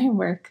see my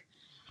work.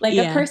 Like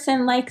a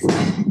person likes me.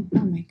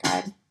 Oh my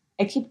God.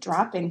 I keep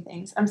dropping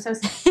things. I'm so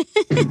sorry.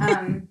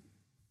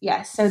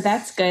 So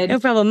that's good. No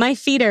problem. My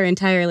feet are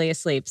entirely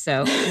asleep,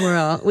 so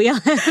we all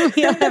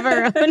have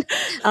our own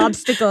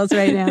obstacles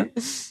right now.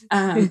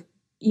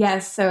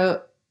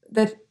 So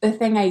the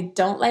thing I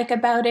don't like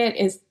about it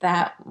is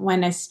that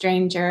when a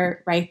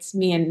stranger writes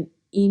me an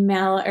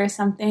email or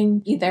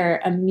something,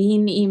 either a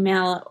mean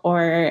email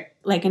or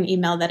like an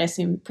email that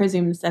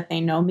presumes that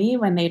they know me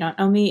when they don't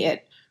know me,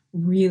 it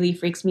really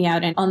freaks me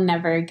out, and I'll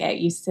never get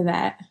used to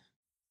that.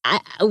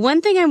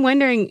 One thing I'm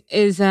wondering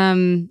is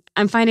I'm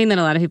finding that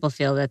a lot of people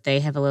feel that they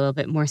have a little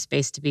bit more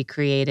space to be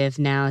creative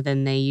now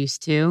than they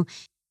used to.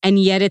 And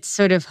yet it's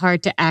sort of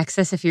hard to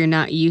access if you're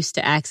not used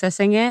to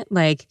accessing it.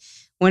 Like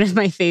one of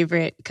my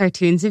favorite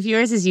cartoons of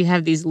yours is you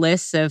have these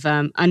lists of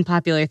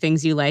unpopular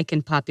things you like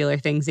and popular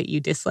things that you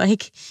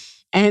dislike.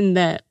 And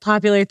the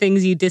popular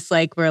things you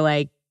dislike were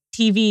like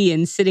TV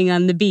and sitting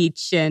on the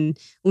beach and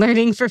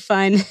learning for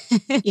fun.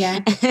 Yeah.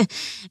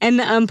 And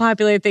the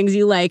unpopular things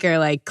you like are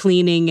like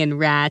cleaning and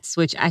rats,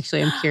 which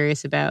actually I'm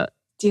curious about.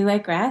 Do you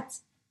like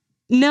rats?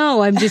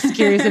 No, I'm just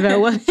curious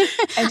about what.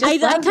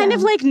 I kind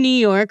of like New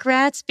York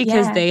rats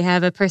because they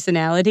have a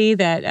personality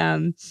that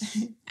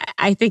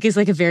I think is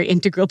like a very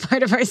integral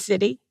part of our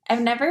city.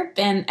 I've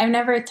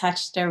never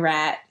touched a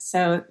rat.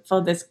 So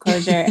full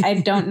disclosure, I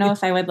don't know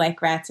if I would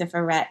like rats if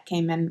a rat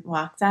came and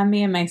walked on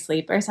me in my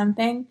sleep or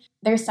something.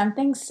 There's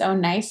something so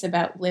nice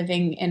about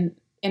living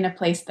in a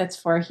place that's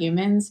for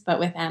humans, but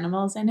with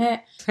animals in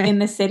it. In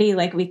the city,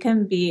 like we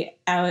can be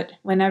out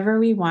whenever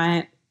we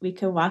want. We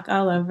could walk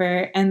all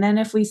over. And then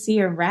if we see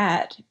a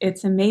rat,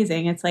 it's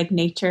amazing. It's like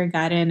nature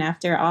got in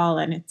after all,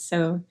 and it's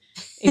so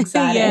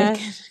exotic Yeah.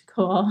 and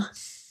cool.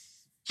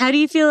 How do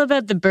you feel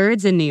about the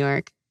birds in New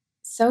York?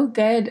 So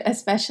good,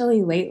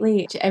 especially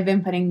lately. I've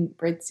been putting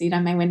birdseed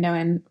on my window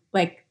and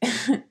like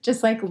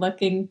just like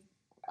looking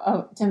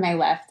to my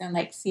left and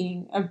like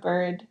seeing a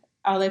bird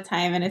all the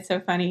time. And it's so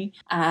funny.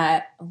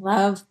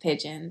 Love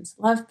pigeons.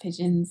 Love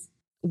pigeons.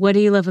 What do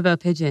you love about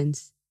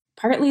pigeons?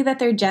 Partly that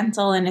they're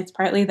gentle and it's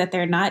partly that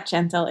they're not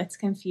gentle. It's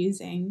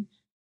confusing.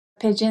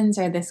 Pigeons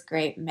are this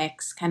great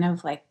mix, kind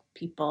of like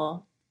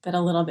people, but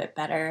a little bit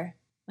better,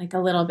 like a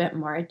little bit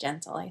more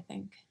gentle, I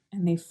think.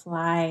 And they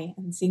fly,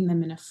 and seeing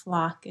them in a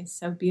flock is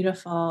so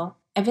beautiful.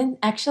 I've been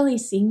actually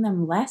seeing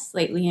them less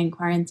lately in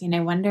quarantine. I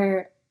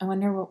wonder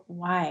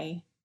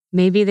why.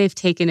 Maybe they've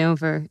taken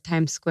over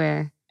Times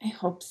Square. I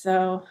hope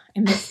so.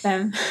 I miss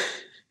them.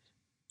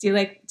 Do you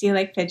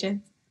like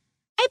pigeons?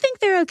 I think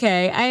they're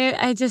okay.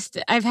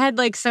 I've had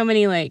like so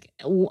many like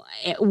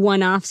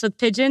one-offs with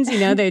pigeons, you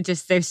know,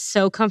 they're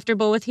so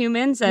comfortable with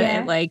humans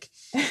that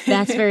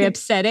that's very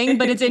upsetting.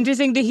 But it's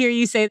interesting to hear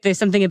you say there's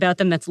something about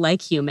them that's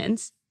like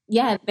humans.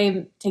 Yeah,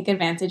 they take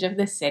advantage of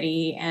the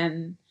city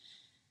and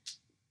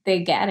they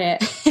get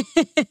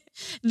it.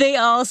 They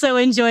also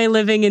enjoy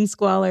living in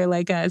squalor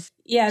like us.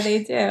 Yeah,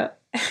 they do.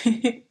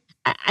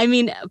 I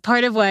mean,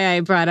 part of why I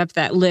brought up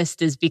that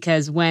list is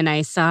because when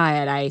I saw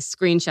it, I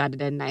screenshotted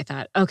it and I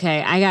thought,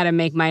 okay, I got to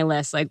make my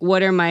list. Like,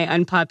 what are my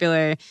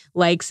unpopular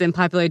likes and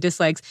popular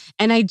dislikes?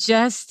 And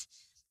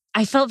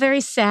I felt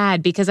very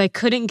sad because I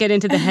couldn't get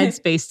into the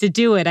headspace to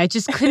do it. I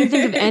just couldn't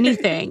think of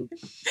anything.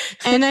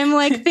 And I'm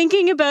like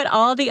thinking about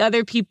all the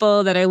other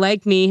people that are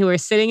like me who are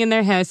sitting in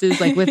their houses,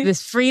 like with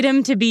this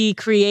freedom to be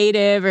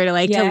creative or to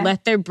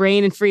let their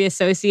brain and free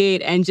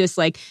associate and just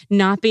like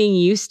not being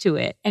used to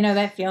it. I know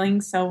that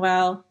feeling so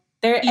well.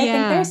 I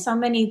think there's so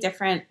many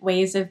different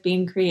ways of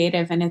being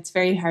creative and it's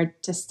very hard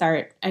to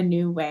start a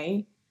new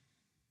way.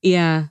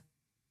 Yeah.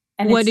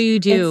 And what do you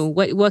do?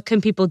 What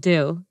can people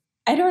do?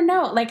 I don't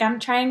know. Like I'm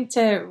trying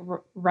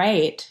to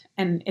write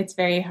and it's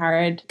very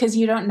hard because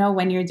you don't know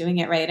when you're doing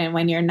it right and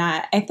when you're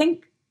not. I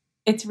think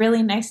it's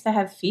really nice to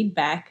have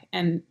feedback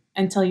and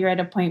until you're at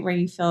a point where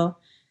you feel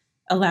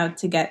allowed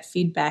to get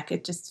feedback,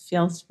 it just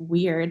feels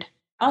weird.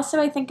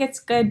 Also, I think it's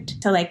good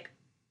to like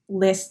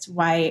list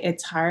why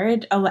it's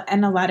hard.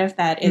 And a lot of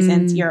that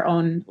isn't your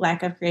own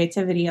lack of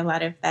creativity. A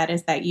lot of that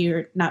is that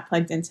you're not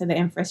plugged into the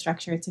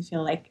infrastructure to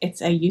feel like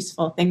it's a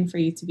useful thing for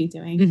you to be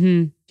doing.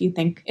 Mm-hmm. If you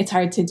think it's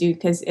hard to do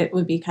because it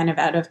would be kind of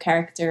out of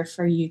character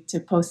for you to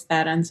post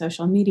that on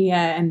social media.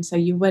 And so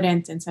you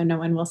wouldn't. And so no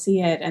one will see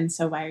it. And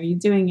so why are you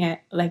doing it?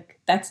 Like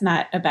that's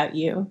not about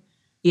you.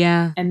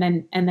 Yeah. And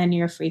then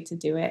you're free to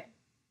do it.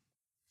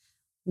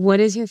 What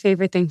is your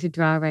favorite thing to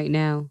draw right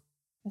now?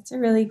 That's a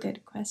really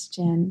good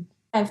question.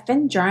 I've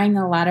been drawing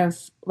a lot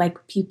of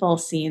like people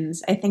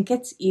scenes. I think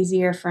it's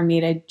easier for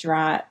me to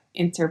draw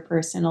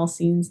interpersonal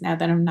scenes now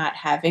that I'm not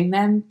having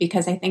them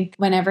because I think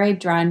whenever I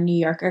draw New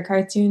Yorker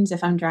cartoons,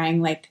 if I'm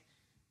drawing like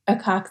a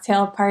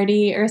cocktail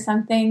party or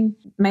something,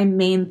 my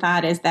main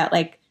thought is that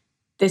like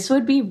this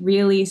would be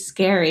really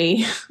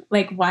scary.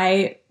 Like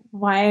why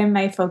am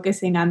I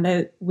focusing on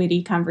the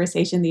witty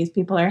conversation these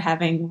people are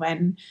having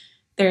when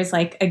there's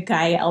like a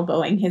guy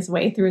elbowing his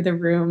way through the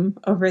room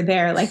over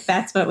there? Like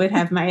that's what would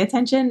have my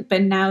attention.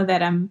 But now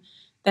that I'm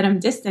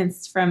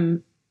distanced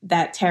from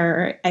that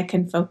terror, I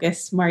can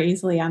focus more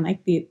easily on like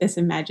this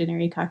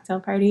imaginary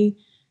cocktail party.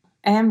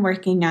 I am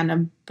working on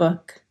a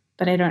book,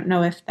 but I don't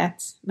know if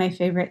that's my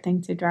favorite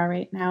thing to draw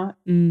right now.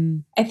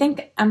 I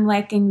think I'm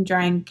liking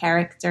drawing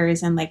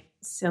characters and like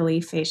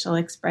silly facial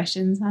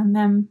expressions on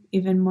them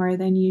even more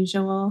than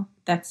usual.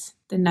 That's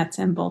the nuts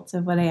and bolts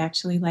of what I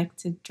actually like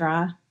to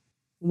draw.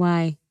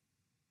 Why?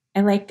 I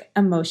like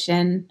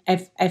emotion.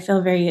 I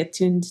feel very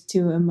attuned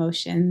to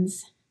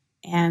emotions.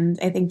 And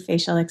I think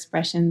facial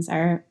expressions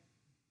are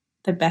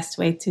the best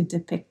way to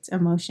depict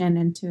emotion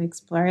and to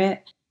explore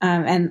it.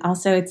 And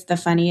also it's the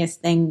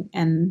funniest thing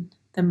and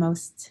the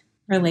most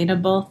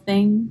relatable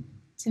thing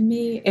to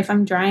me. If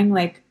I'm drawing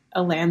like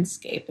a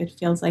landscape, it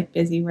feels like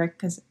busy work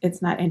because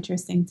it's not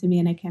interesting to me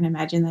and I can't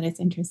imagine that it's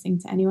interesting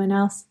to anyone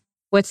else.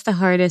 What's the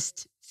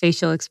hardest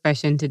facial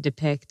expression to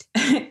depict?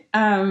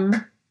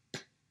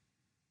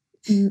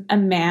 A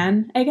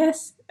man, I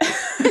guess.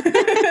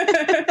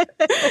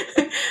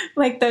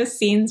 Like those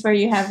scenes where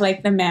you have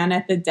like the man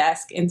at the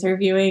desk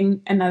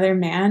interviewing another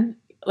man.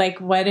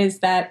 Like what is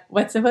that?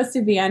 What's supposed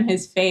to be on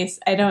his face?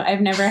 I've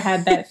never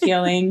had that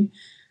feeling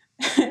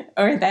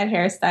or that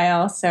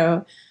hairstyle.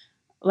 So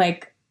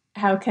like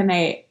how can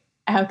I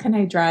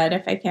draw it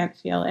if I can't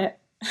feel it?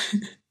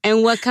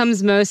 And what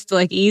comes most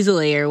like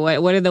easily, or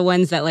what are the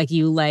ones that like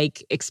you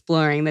like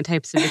exploring, the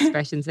types of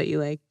expressions that you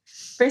like?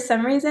 For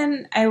some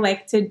reason, I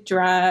like to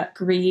draw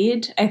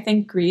greed. I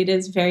think greed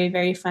is very,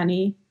 very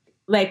funny.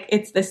 Like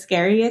it's the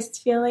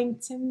scariest feeling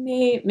to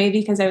me,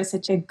 maybe because I was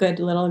such a good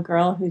little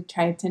girl who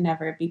tried to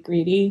never be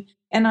greedy.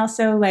 And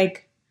also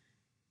like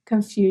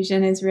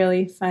confusion is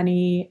really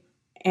funny.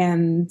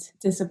 and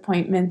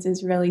disappointment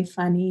is really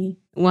funny.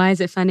 Why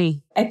is it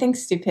funny? I think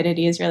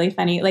stupidity is really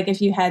funny. Like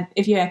if you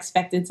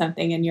expected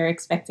something and your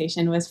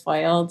expectation was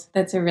foiled,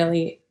 that's a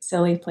really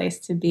silly place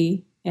to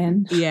be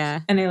in.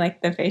 Yeah. And I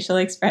like the facial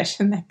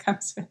expression that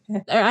comes with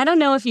it. I don't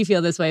know if you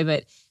feel this way,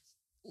 but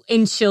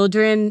in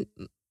children,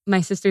 my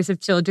sisters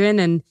have children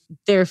and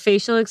their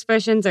facial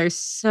expressions are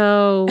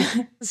so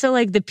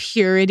like the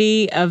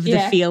purity of the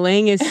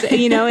feeling is,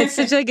 it's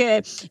such like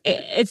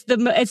it's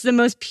the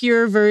most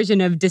pure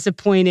version of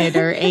disappointed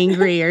or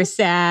angry or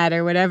sad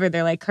or whatever.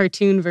 They're like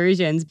cartoon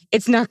versions.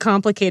 It's not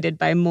complicated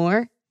by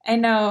more. I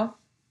know.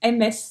 I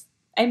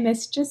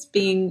miss just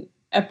being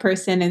a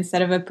person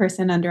instead of a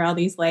person under all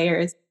these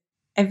layers.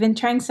 I've been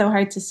trying so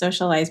hard to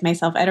socialize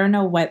myself. I don't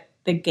know what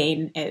the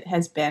gain it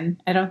has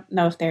been. I don't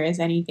know if there is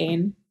any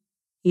gain.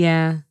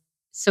 Yeah.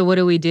 So what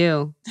do we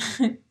do?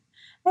 I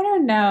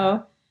don't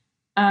know.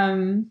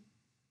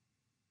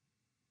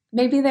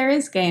 Maybe there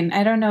is gain.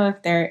 I don't know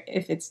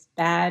if it's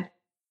bad.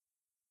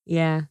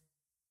 Yeah.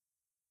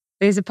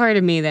 There's a part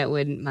of me that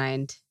wouldn't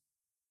mind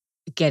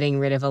getting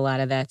rid of a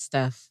lot of that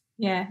stuff.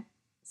 Yeah.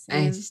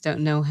 Same. I just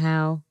don't know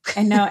how.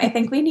 I know. I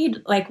think we need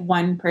like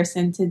one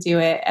person to do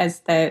it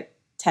as the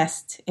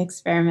test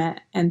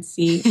experiment and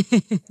see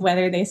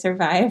whether they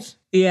survive.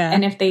 Yeah.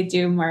 And if they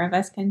do, more of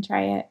us can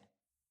try it.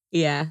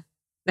 Yeah.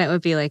 That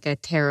would be like a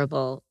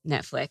terrible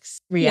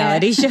Netflix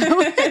reality show.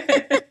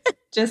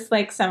 Just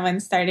like someone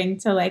starting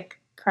to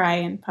like cry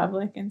in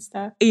public and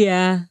stuff.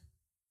 Yeah.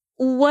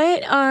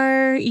 What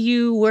are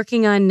you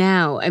working on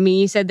now? I mean,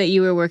 you said that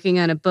you were working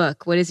on a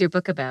book. What is your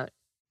book about?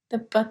 The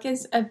book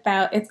is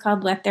it's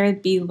called Let There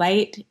Be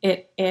Light.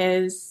 It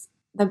is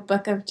the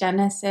book of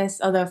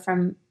Genesis, although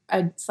from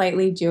a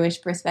slightly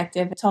Jewish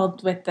perspective,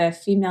 told with the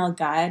female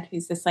God,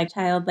 who's this like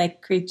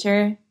childlike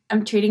creature.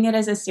 I'm treating it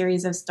as a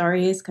series of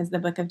stories because the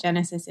book of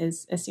Genesis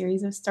is a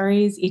series of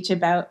stories, each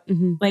about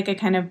like a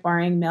kind of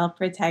boring male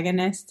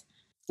protagonist.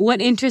 What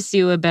interests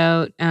you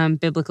about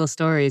biblical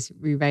stories,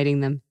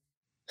 rewriting them?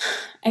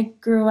 I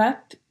grew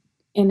up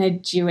in a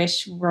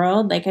Jewish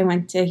world. Like I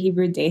went to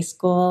Hebrew day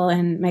school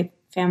and my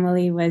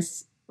family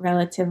was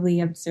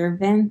relatively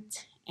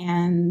observant.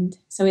 And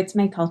so it's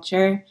my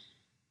culture,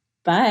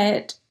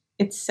 but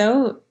it's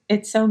so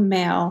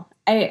male.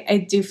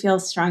 I do feel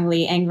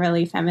strongly,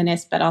 angrily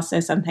feminist, but also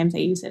sometimes I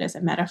use it as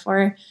a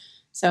metaphor.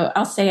 So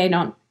I'll say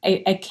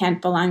I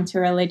can't belong to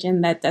a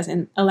religion that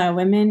doesn't allow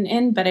women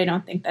in, but I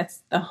don't think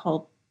that's the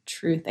whole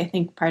truth. I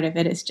think part of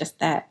it is just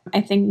that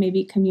I think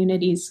maybe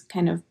communities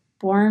kind of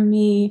bore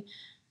me.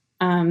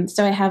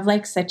 So I have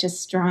like such a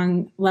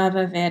strong love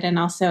of it. And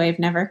also I've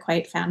never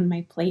quite found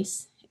my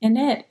place in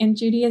it in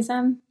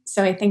Judaism.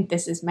 So I think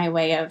this is my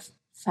way of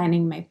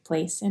finding my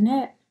place in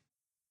it.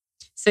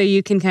 So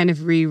you can kind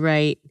of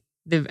rewrite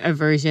a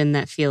version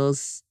that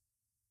feels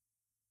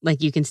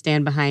like you can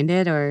stand behind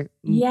it or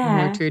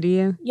more true to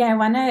you? Yeah, I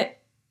want to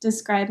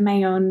describe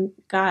my own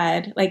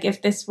God. Like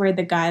if this were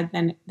the God,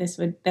 then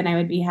I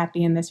would be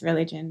happy in this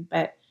religion.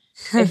 But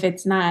if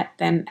it's not,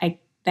 then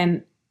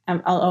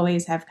I'll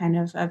always have kind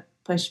of a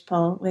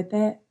push-pull with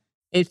it.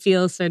 It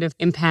feels sort of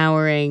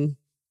empowering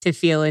to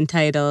feel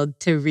entitled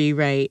to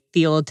rewrite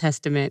the Old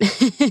Testament.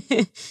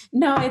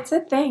 No, it's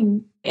a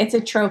thing. It's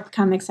a trope,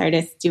 comics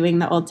artists doing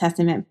the Old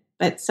Testament.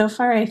 But so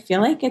far, I feel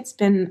like it's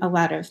been a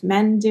lot of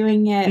men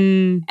doing it.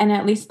 And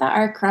at least the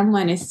R. Crumb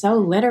one is so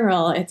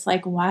literal. It's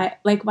like, why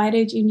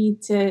did you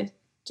need to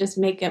just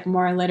make it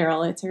more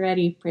literal? It's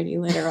already pretty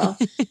literal.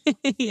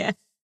 Yeah.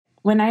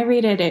 When I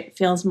read it, it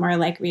feels more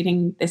like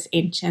reading this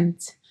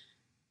ancient,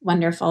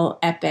 wonderful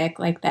epic,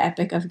 like the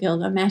Epic of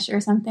Gilgamesh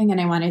or something.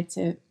 And I wanted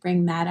to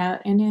bring that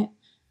out in it.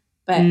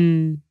 But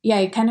yeah,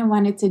 I kind of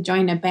wanted to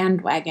join a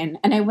bandwagon.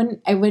 And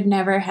I would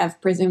never have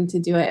presumed to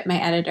do it.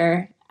 My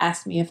editor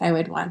asked me if I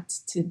would want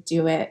to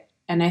do it.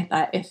 And I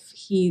thought if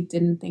he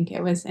didn't think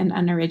it was an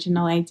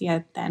unoriginal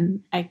idea,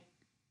 then I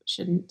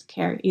shouldn't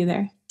care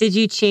either. Did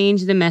you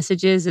change the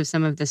messages of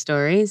some of the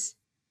stories?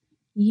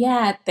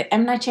 Yeah,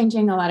 I'm not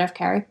changing a lot of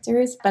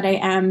characters, but I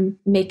am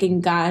making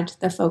God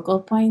the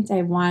focal point.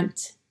 I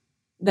want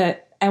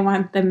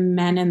the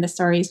men in the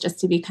stories just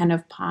to be kind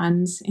of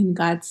pawns in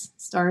God's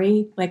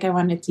story. Like I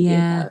want it to be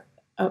about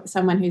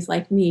someone who's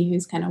like me,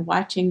 who's kind of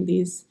watching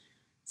these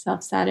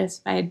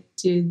self-satisfied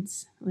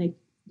dudes like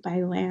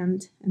buy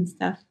land and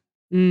stuff.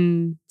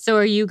 So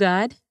are you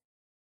God?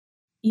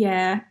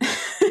 Yeah.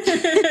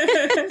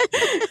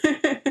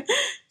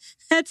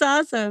 That's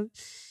awesome.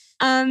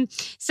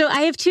 So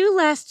I have two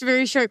last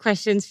very short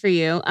questions for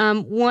you.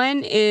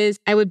 One is,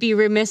 I would be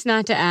remiss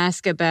not to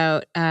ask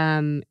about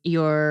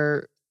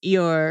your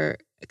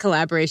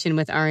collaboration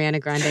with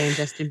Ariana Grande and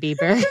Justin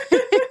Bieber.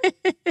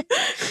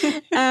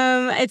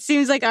 It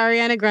seems like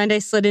Ariana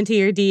Grande slid into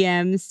your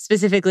DMs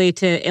specifically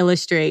to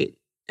illustrate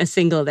a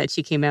single that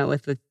she came out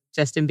with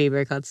Justin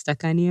Bieber called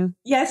Stuck on You.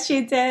 Yes,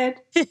 she did.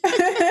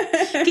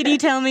 Can you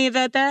tell me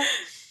about that?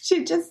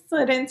 She just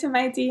slid into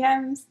my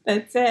DMs.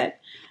 That's it.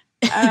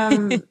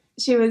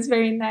 She was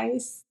very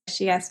nice.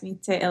 She asked me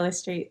to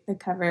illustrate the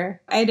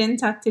cover. I didn't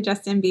talk to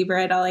Justin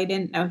Bieber at all. I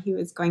didn't know he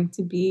was going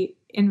to be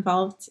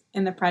involved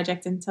in the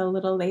project until a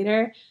little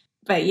later.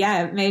 But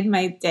yeah, it made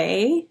my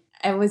day.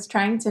 I was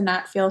trying to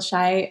not feel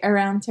shy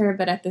around her,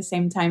 but at the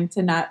same time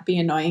to not be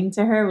annoying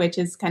to her, which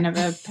is kind of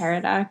a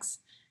paradox.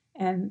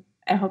 And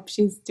I hope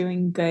she's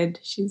doing good.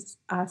 She's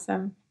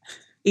awesome.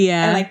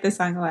 Yeah. I like the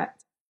song a lot.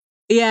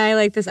 Yeah, I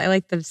like this. I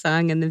like the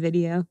song and the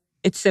video.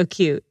 It's so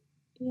cute.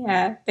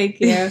 Yeah, thank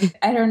you.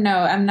 I don't know.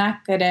 I'm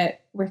not good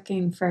at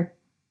working for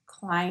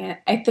client.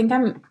 I think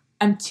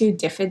I'm too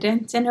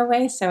diffident in a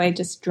way, so I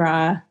just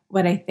draw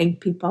what I think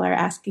people are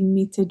asking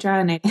me to draw,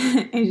 and I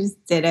I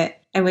just did it.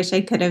 I wish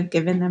I could have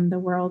given them the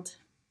world,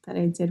 but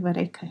I did what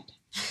I could.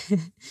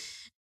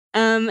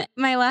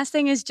 My last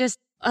thing is just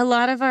a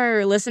lot of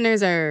our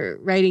listeners are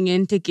writing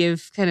in to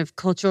give kind of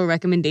cultural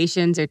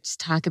recommendations or just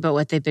talk about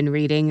what they've been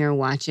reading or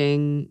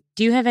watching.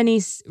 Do you have any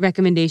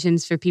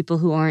recommendations for people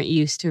who aren't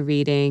used to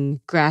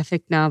reading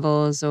graphic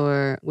novels,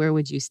 or where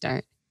would you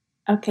start?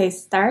 Okay,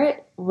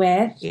 start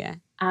with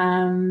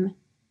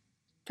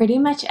pretty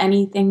much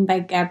anything by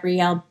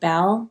Gabrielle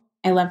Bell.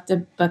 I loved a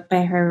book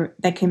by her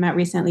that came out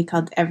recently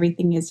called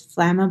Everything is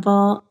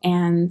Flammable.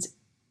 And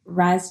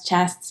Roz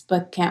Chast's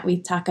book, Can't We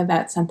Talk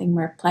About Something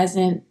More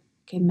Pleasant,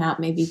 came out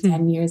maybe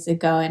 10 years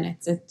ago, and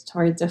it's a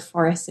tour de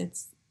force.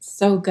 It's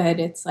so good.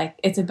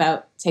 It's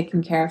about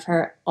taking care of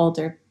her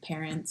older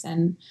parents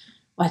and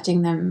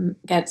watching them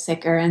get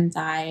sicker and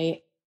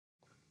die.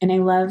 And I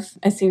love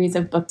a series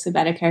of books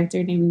about a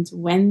character named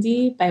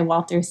Wendy by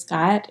Walter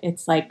Scott.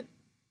 It's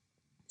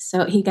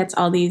so he gets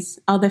all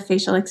the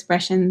facial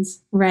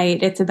expressions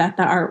right. It's about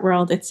the art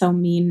world. It's so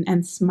mean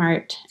and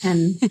smart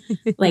and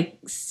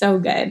so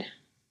good.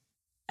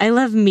 I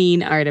love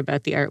mean art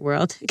about the art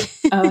world.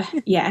 Oh,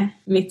 yeah,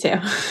 me too.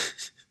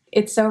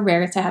 It's so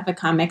rare to have a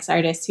comics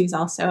artist who's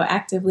also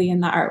actively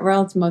in the art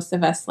world. Most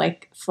of us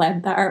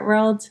fled the art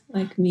world,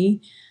 like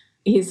me.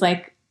 He's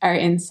our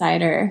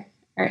insider,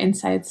 our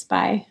inside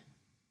spy.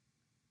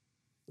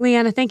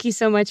 Liana, thank you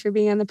so much for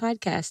being on the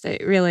podcast.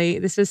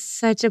 This was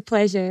such a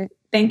pleasure.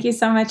 Thank you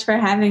so much for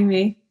having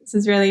me. This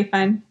is really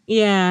fun.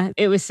 Yeah,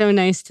 it was so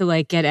nice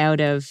to get out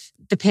of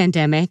the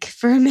pandemic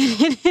for a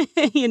minute,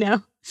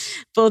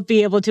 both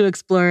be able to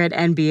explore it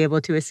and be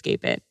able to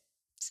escape it.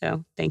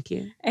 So thank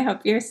you. I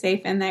hope you're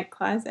safe in that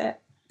closet.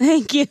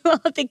 Thank you.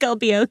 I think I'll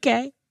be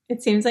okay.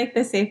 It seems like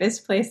the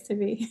safest place to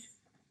be.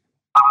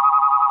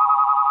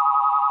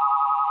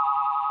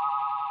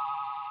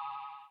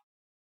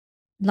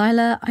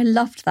 Lila, I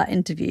loved that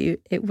interview.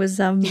 It was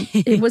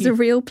a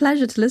real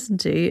pleasure to listen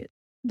to.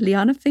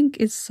 Liana Finck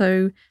is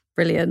so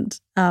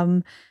brilliant.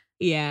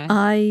 Yeah.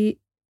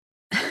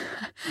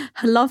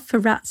 Her love for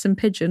rats and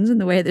pigeons and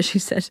the way that she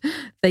said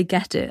they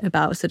get it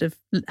about sort of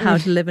how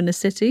to live in a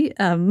city.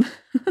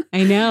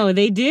 I know,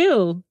 they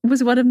do. It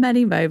was one of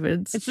many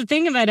moments. It's the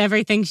thing about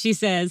everything she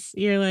says.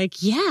 You're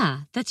like,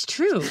 yeah, that's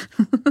true.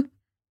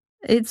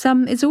 It's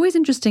always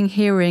interesting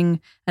hearing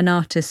an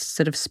artist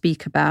sort of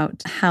speak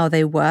about how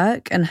they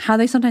work and how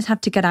they sometimes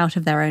have to get out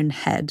of their own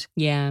head.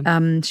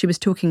 Yeah. She was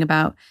talking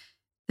about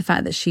the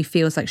fact that she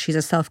feels like she's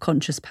a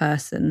self-conscious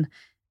person,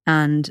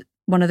 and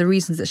one of the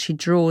reasons that she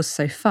draws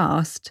so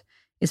fast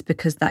is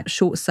because that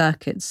short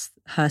circuits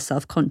her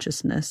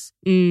self-consciousness.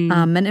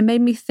 And it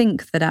made me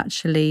think that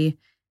actually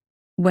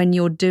when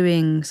you're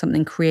doing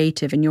something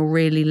creative and you're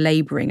really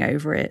laboring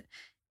over it,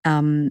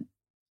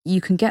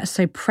 you can get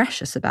so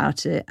precious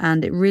about it,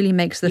 and it really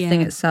makes the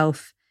thing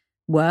itself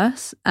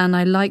worse. And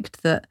I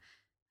liked that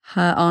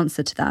her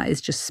answer to that is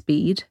just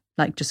speed,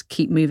 just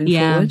keep moving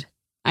forward.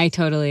 I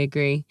totally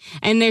agree.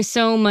 And there's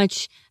so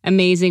much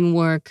amazing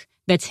work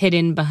that's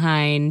hidden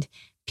behind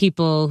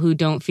people who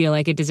don't feel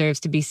like it deserves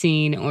to be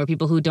seen, or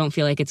people who don't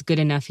feel like it's good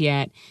enough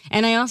yet.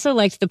 And I also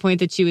liked the point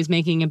that she was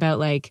making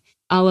about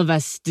all of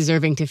us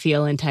deserving to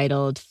feel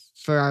entitled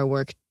for our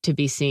work to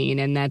be seen,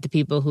 and that the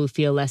people who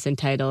feel less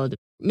entitled,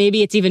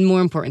 maybe it's even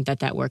more important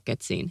that work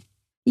gets seen.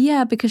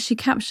 Yeah, because she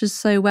captures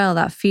so well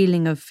that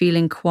feeling of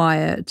feeling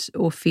quiet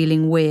or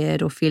feeling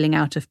weird or feeling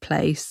out of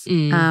place.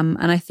 And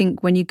I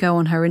think when you go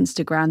on her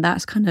Instagram,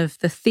 that's kind of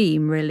the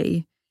theme,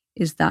 really,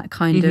 is that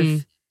kind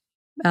of,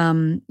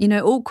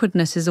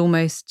 awkwardness is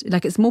almost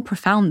it's more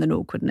profound than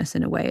awkwardness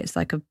in a way. It's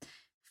like a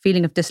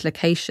feeling of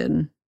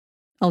dislocation,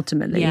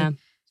 ultimately,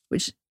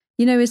 which,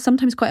 is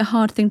sometimes quite a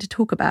hard thing to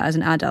talk about as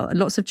an adult.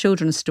 Lots of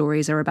children's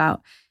stories are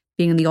about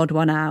being the odd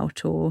one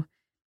out or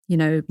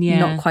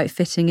not quite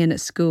fitting in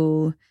at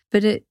school.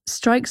 But it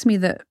strikes me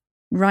that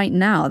right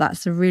now,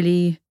 that's a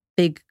really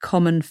big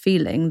common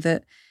feeling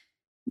that,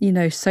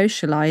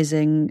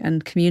 socializing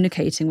and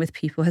communicating with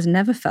people has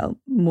never felt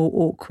more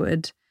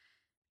awkward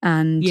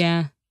and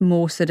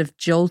more sort of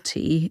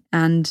jolty.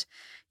 And,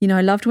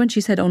 I loved when she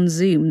said on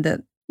Zoom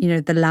that,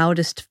 the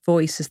loudest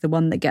voice is the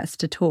one that gets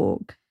to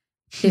talk.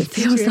 It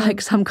feels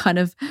like some kind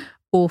of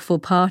awful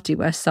party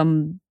where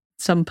some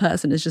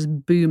person is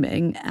just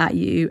booming at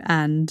you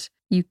and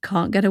you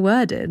can't get a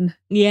word in.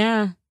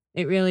 Yeah,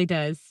 it really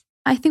does.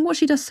 I think what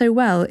she does so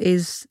well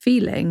is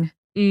feeling.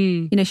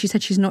 She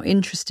said she's not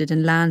interested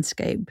in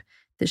landscape.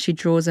 that she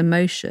draws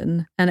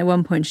emotion. And at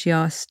one point she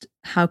asked,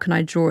 how can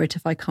I draw it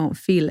if I can't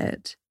feel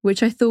it?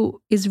 Which I thought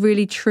is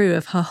really true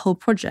of her whole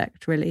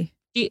project, really.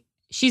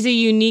 She's a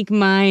unique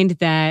mind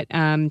that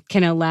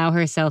can allow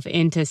herself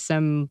into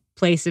some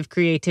place of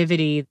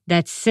creativity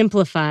that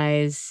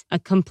simplifies a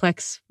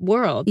complex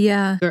world.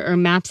 Yeah. Or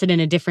maps it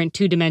in a different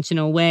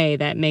two-dimensional way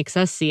that makes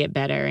us see it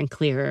better and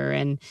clearer.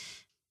 And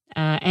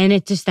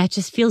that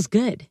just feels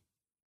good.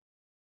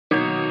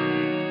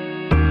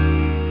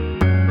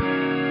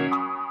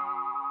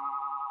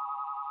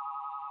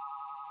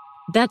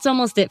 That's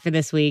almost it for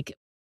this week.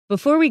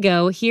 Before we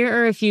go, here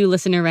are a few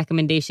listener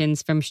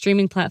recommendations from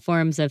streaming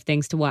platforms of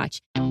things to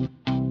watch.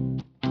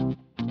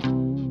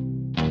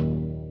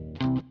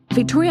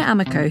 Victoria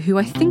Amico, who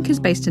I think is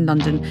based in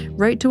London,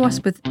 wrote to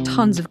us with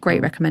tons of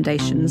great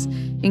recommendations,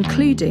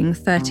 including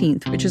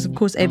 13th, which is, of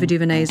course, Ava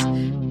DuVernay's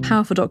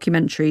powerful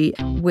documentary,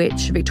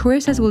 which Victoria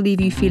says will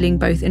leave you feeling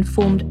both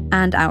informed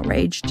and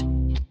outraged.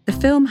 The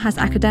film has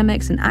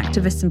academics and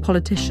activists and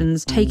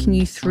politicians taking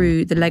you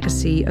through the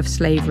legacy of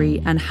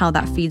slavery and how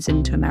that feeds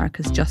into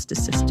America's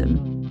justice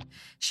system.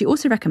 She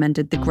also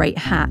recommended The Great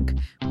Hack,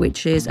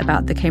 which is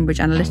about the Cambridge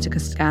Analytica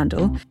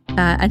scandal.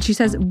 And she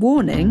says,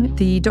 warning,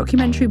 the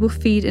documentary will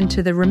feed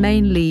into the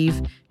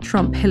Remain-Leave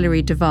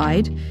Trump-Hillary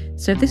divide.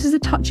 So if this is a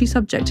touchy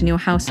subject in your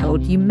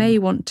household, you may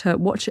want to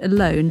watch it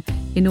alone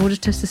in order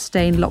to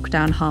sustain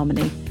lockdown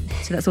harmony.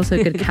 So that's also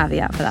a good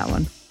caveat for that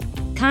one.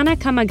 Kana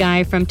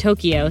Kamagai from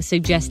Tokyo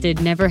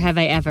suggested Never Have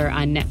I Ever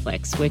on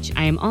Netflix, which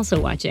I am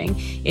also watching.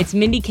 It's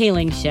Mindy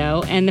Kaling's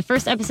show, and the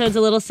first episode's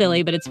a little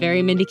silly, but it's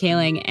very Mindy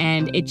Kaling,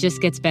 and it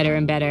just gets better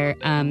and better.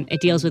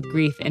 It deals with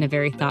grief in a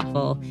very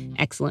thoughtful,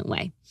 excellent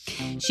way.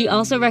 She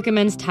also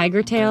recommends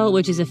Tiger Tail,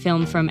 which is a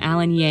film from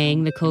Alan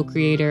Yang, the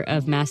co-creator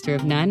of Master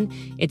of None.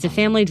 It's a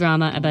family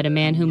drama about a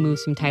man who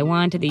moves from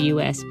Taiwan to the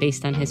U.S.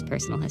 based on his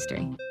personal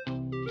history.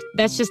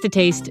 That's just a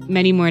taste,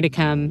 many more to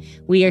come.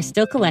 We are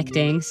still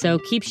collecting, so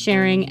keep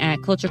sharing at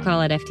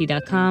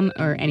culturecall@ft.com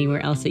or anywhere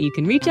else that you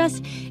can reach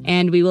us,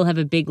 and we will have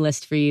a big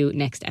list for you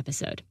next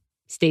episode.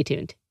 Stay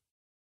tuned.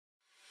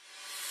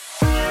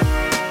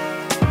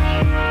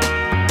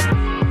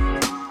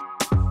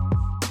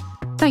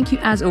 Thank you,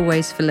 as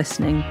always, for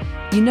listening.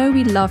 You know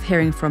we love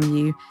hearing from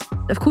you.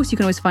 Of course, you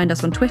can always find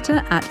us on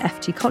Twitter at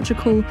FT Culture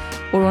Call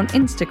or on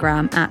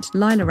Instagram at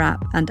Lila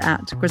Rapp and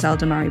at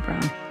Griselda Murray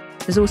Brown.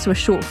 There's also a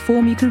short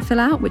form you can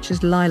fill out, which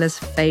is Lila's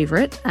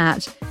favourite, at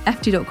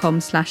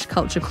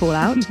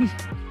ft.com/culturecallout.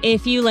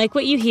 If you like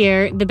what you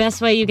hear, the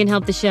best way you can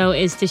help the show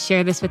is to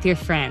share this with your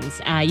friends.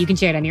 You can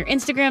share it on your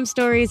Instagram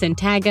stories and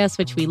tag us,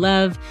 which we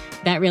love.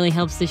 That really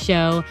helps the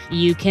show.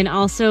 You can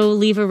also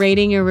leave a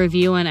rating or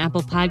review on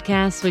Apple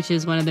Podcasts, which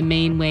is one of the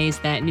main ways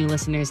that new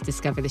listeners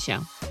discover the show.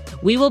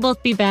 We will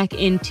both be back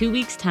in 2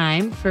 weeks'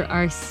 time for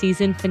our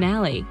season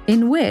finale,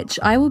 in which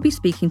I will be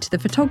speaking to the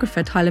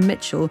photographer Tyler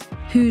Mitchell,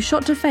 who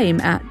shot to fame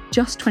at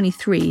just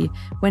 23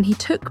 when he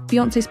took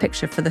Beyoncé's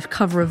picture for the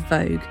cover of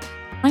Vogue.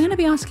 I'm going to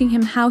be asking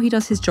him how he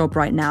does his job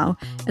right now,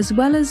 as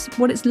well as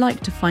what it's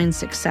like to find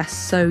success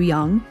so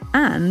young,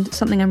 and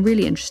something I'm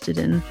really interested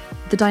in,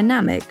 the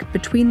dynamic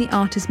between the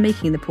artist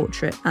making the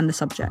portrait and the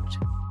subject.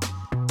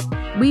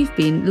 We've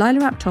been Lila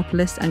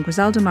Raptopoulos and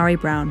Griselda Murray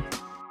Brown.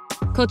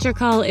 Culture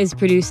Call is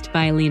produced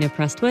by Lena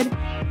Prestwood.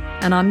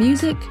 And our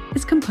music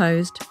is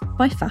composed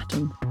by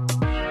Fatum.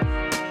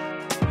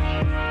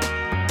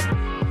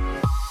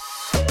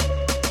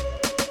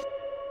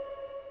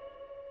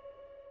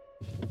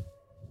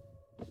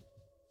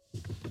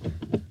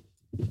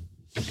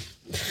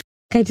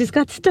 I just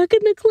got stuck in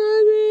the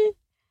closet.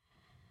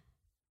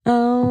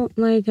 Oh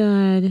my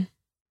God.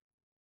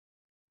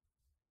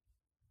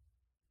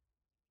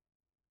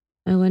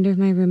 I wonder if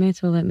my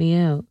roommates will let me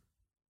out.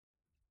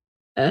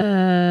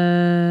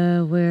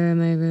 Where are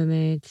my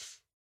roommates?